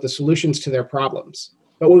people with the solutions to their problems.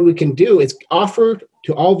 But what we can do is offer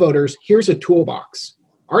to all voters, here's a toolbox.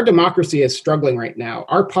 Our democracy is struggling right now.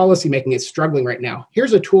 Our policymaking is struggling right now.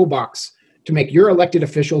 Here's a toolbox to make your elected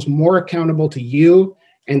officials more accountable to you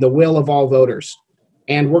and the will of all voters.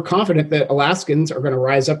 And we're confident that Alaskans are going to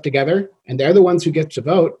rise up together, and they're the ones who get to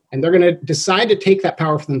vote, and they're going to decide to take that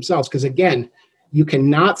power for themselves. Because again, you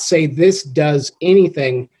cannot say this does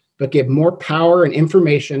anything but give more power and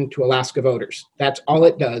information to Alaska voters. That's all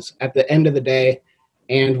it does at the end of the day.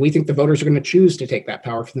 And we think the voters are going to choose to take that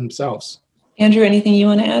power for themselves. Andrew, anything you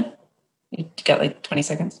want to add? You got like 20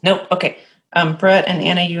 seconds. Nope. Okay. Brett and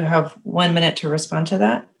Anna, you have 1 minute to respond to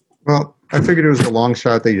that. Well, I figured it was a long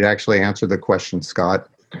shot that you'd actually answer the question, Scott.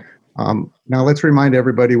 Now let's remind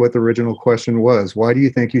everybody what the original question was. Why do you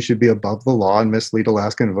think you should be above the law and mislead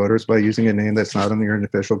Alaskan voters by using a name that's not on your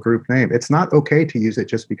official group name? It's not okay to use it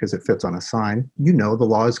just because it fits on a sign. You know the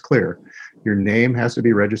law is clear. Your name has to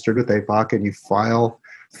be registered with APOC, and you file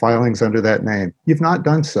filings under that name. You've not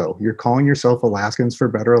done so. You're calling yourself Alaskans for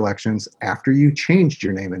Better Elections after you changed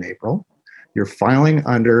your name in April. You're filing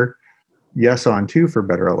under Yes on 2 for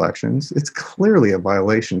Better Elections. It's clearly a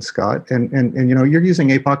violation, Scott. And you're using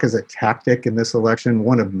APOC as a tactic in this election,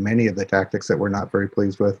 one of many of the tactics that we're not very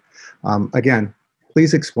pleased with. Again,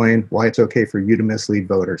 please explain why it's okay for you to mislead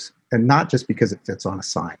voters, and not just because it fits on a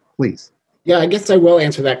sign, please. Yeah, I guess I will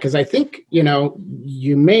answer that because I think,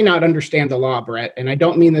 you may not understand the law, Brett, and I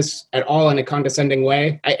don't mean this at all in a condescending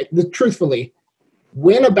way. Truthfully,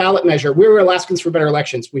 when a ballot measure, we were Alaskans for Better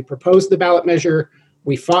Elections. We proposed the ballot measure.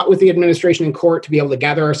 We fought with the administration in court to be able to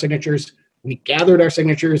gather our signatures. We gathered our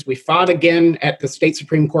signatures. We fought again at the state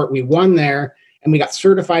Supreme Court. We won there, and we got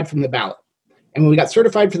certified from the ballot. And when we got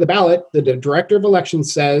certified for the ballot, the director of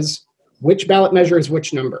elections says which ballot measure is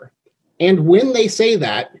which number. And when they say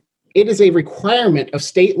that, it is a requirement of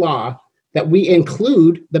state law that we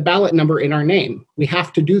include the ballot number in our name. We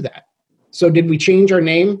have to do that. So did we change our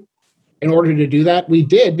name in order to do that? We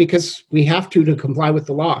did, because we have to comply with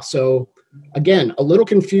the law. So again, a little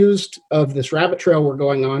confused of this rabbit trail we're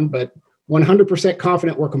going on, but 100%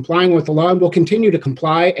 confident we're complying with the law, and we'll continue to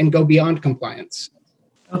comply and go beyond compliance.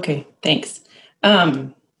 Okay, thanks.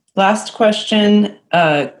 Last question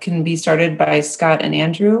can be started by Scott and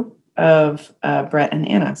Andrew of Brett and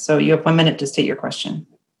Anna. So you have 1 minute to state your question.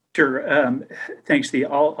 Sure. Thanks, Thea.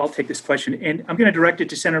 I'll take this question. And I'm going to direct it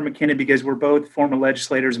to Senator McKinnon because we're both former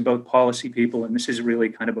legislators and both policy people, and this is really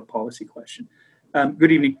kind of a policy question.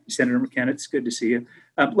 Good evening, Senator McKinnon. It's good to see you.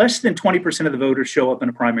 Less than 20% of the voters show up in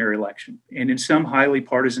a primary election. And in some highly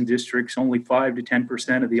partisan districts, only 5 to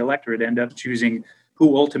 10% of the electorate end up choosing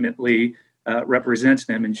who ultimately represents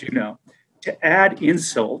them in Juneau. To add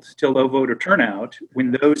insult to low voter turnout, when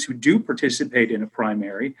those who do participate in a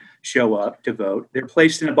primary show up to vote, they're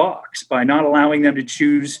placed in a box by not allowing them to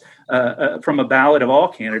choose from a ballot of all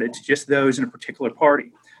candidates, just those in a particular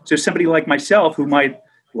party. So somebody like myself who might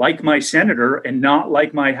like my senator and not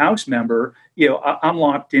like my House member, I'm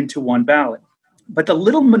locked into one ballot. But the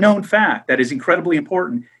little known fact that is incredibly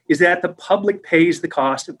important is that the public pays the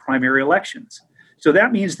cost of primary elections. So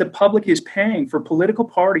that means the public is paying for political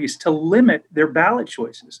parties to limit their ballot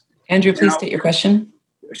choices. Andrew, please state your question.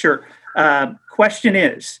 Sure. Question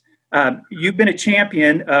is, you've been a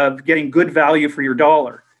champion of getting good value for your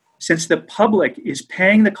dollar. Since the public is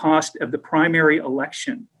paying the cost of the primary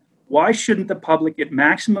election, why shouldn't the public get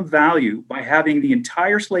maximum value by having the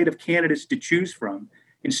entire slate of candidates to choose from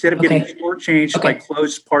instead of getting shortchanged by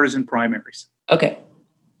closed partisan primaries? Okay.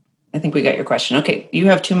 I think we got your question. Okay. You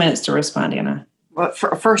have 2 minutes to respond, Anna. Well,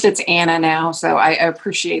 first it's Anna now, so I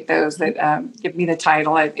appreciate those that give me the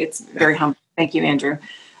title. It's very humble. Thank you, Andrew.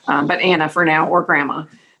 But Anna for now, or Grandma.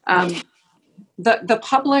 The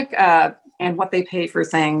public and what they pay for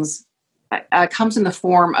things comes in the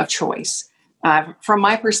form of choice. From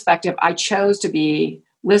my perspective, I chose to be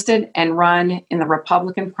listed and run in the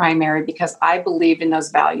Republican primary because I believed in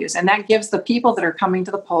those values. And that gives the people that are coming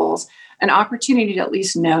to the polls an opportunity to at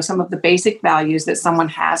least know some of the basic values that someone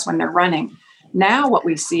has when they're running. Now what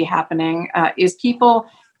we see happening is people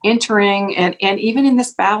entering, and even in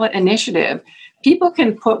this ballot initiative, people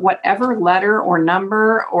can put whatever letter or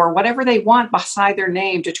number or whatever they want beside their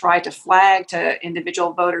name to try to flag to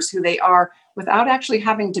individual voters who they are without actually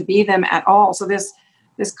having to be them at all. So this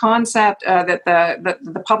concept that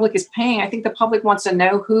the public is paying, I think the public wants to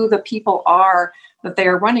know who the people are that they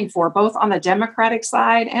are running for, both on the Democratic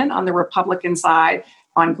side and on the Republican side,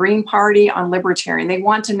 on Green Party, on Libertarian. They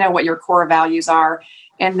want to know what your core values are.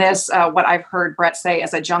 And this, what I've heard Brett say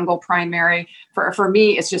as a jungle primary, for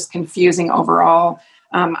me, it's just confusing overall.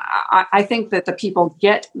 I think that the people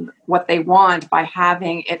get what they want by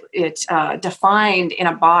having it defined in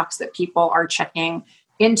a box that people are checking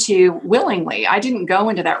into willingly. I didn't go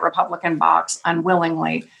into that Republican box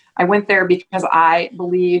unwillingly. I went there because I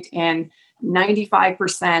believed in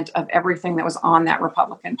 95% of everything that was on that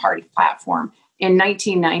Republican Party platform in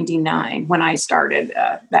 1999 when I started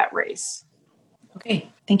that race. Okay,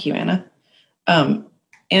 thank you, Anna.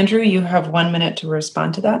 Andrew, you have 1 minute to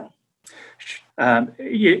respond to that. I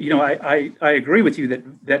agree with you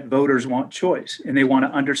that voters want choice and they want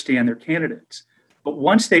to understand their candidates. But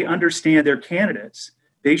once they understand their candidates,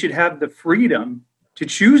 they should have the freedom to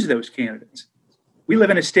choose those candidates. We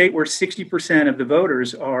live in a state where 60% of the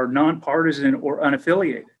voters are nonpartisan or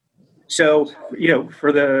unaffiliated. So,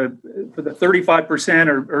 for the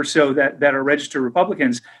 35% or so that are registered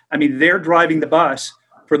Republicans, I mean, they're driving the bus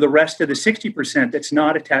for the rest of the 60% that's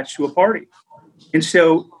not attached to a party. And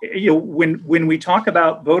so, when we talk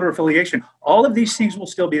about voter affiliation, all of these things will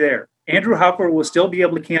still be there. Andrew Haucker will still be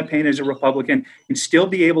able to campaign as a Republican and still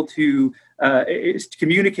be able to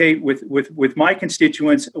communicate with my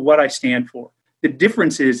constituents what I stand for. The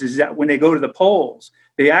difference is that when they go to the polls,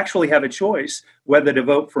 they actually have a choice whether to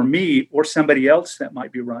vote for me or somebody else that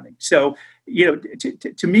might be running. So,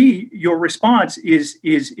 to me, your response is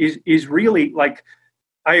really like,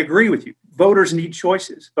 I agree with you. Voters need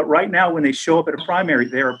choices, but right now, when they show up at a primary,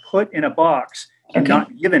 they are put in a box and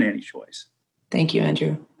not given any choice. Thank you,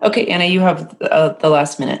 Andrew. Okay, Anna, you have the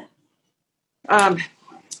last minute.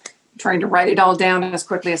 Trying to write it all down as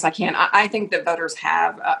quickly as I can. I think that voters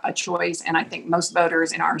have a choice, and I think most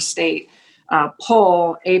voters in our state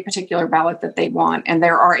pull a particular ballot that they want. And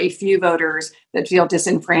there are a few voters that feel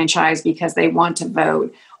disenfranchised because they want to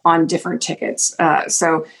vote on different tickets.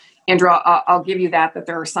 So, Andrew, I'll give you that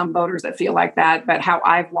there are some voters that feel like that. But how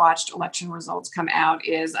I've watched election results come out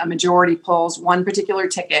is a majority pulls one particular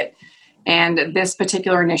ticket, and this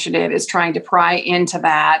particular initiative is trying to pry into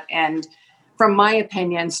that and, from my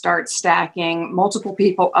opinion, start stacking multiple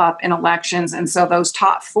people up in elections. And so those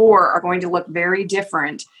top four are going to look very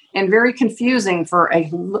different and very confusing for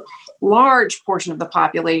a large portion of the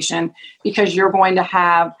population, because you're going to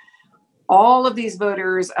have all of these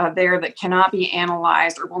voters there that cannot be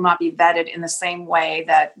analyzed or will not be vetted in the same way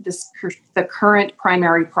that the current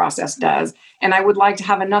primary process does. And I would like to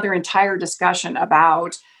have another entire discussion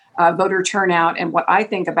about voter turnout and what I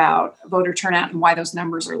think about voter turnout and why those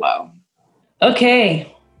numbers are low.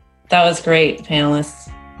 Okay, that was great,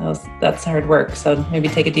 panelists. That's hard work, so maybe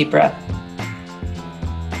take a deep breath.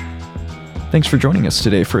 Thanks for joining us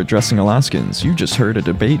today for Addressing Alaskans. You just heard a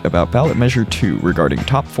debate about Ballot Measure 2 regarding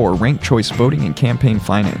top 4 ranked choice voting and campaign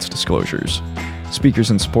finance disclosures.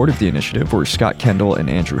 Speakers in support of the initiative were Scott Kendall and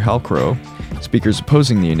Andrew Halcrow. Speakers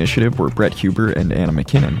opposing the initiative were Brett Huber and Anna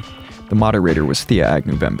McKinnon. The moderator was Thea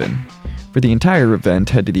Agnew-Bembin. For the entire event,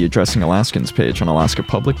 head to the Addressing Alaskans page on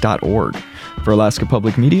alaskapublic.org. For Alaska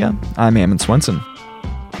Public Media, I'm Ammon Swenson.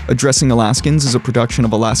 Addressing Alaskans is a production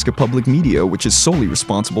of Alaska Public Media, which is solely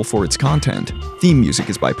responsible for its content. Theme music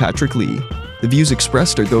is by Patrick Lee. The views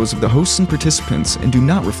expressed are those of the hosts and participants and do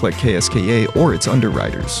not reflect KSKA or its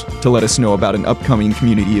underwriters. To let us know about an upcoming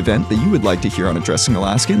community event that you would like to hear on Addressing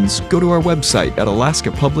Alaskans, go to our website at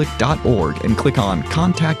alaskapublic.org and click on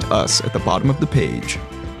Contact Us at the bottom of the page.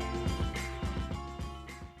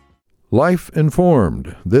 Life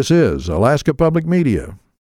Informed. This is Alaska Public Media.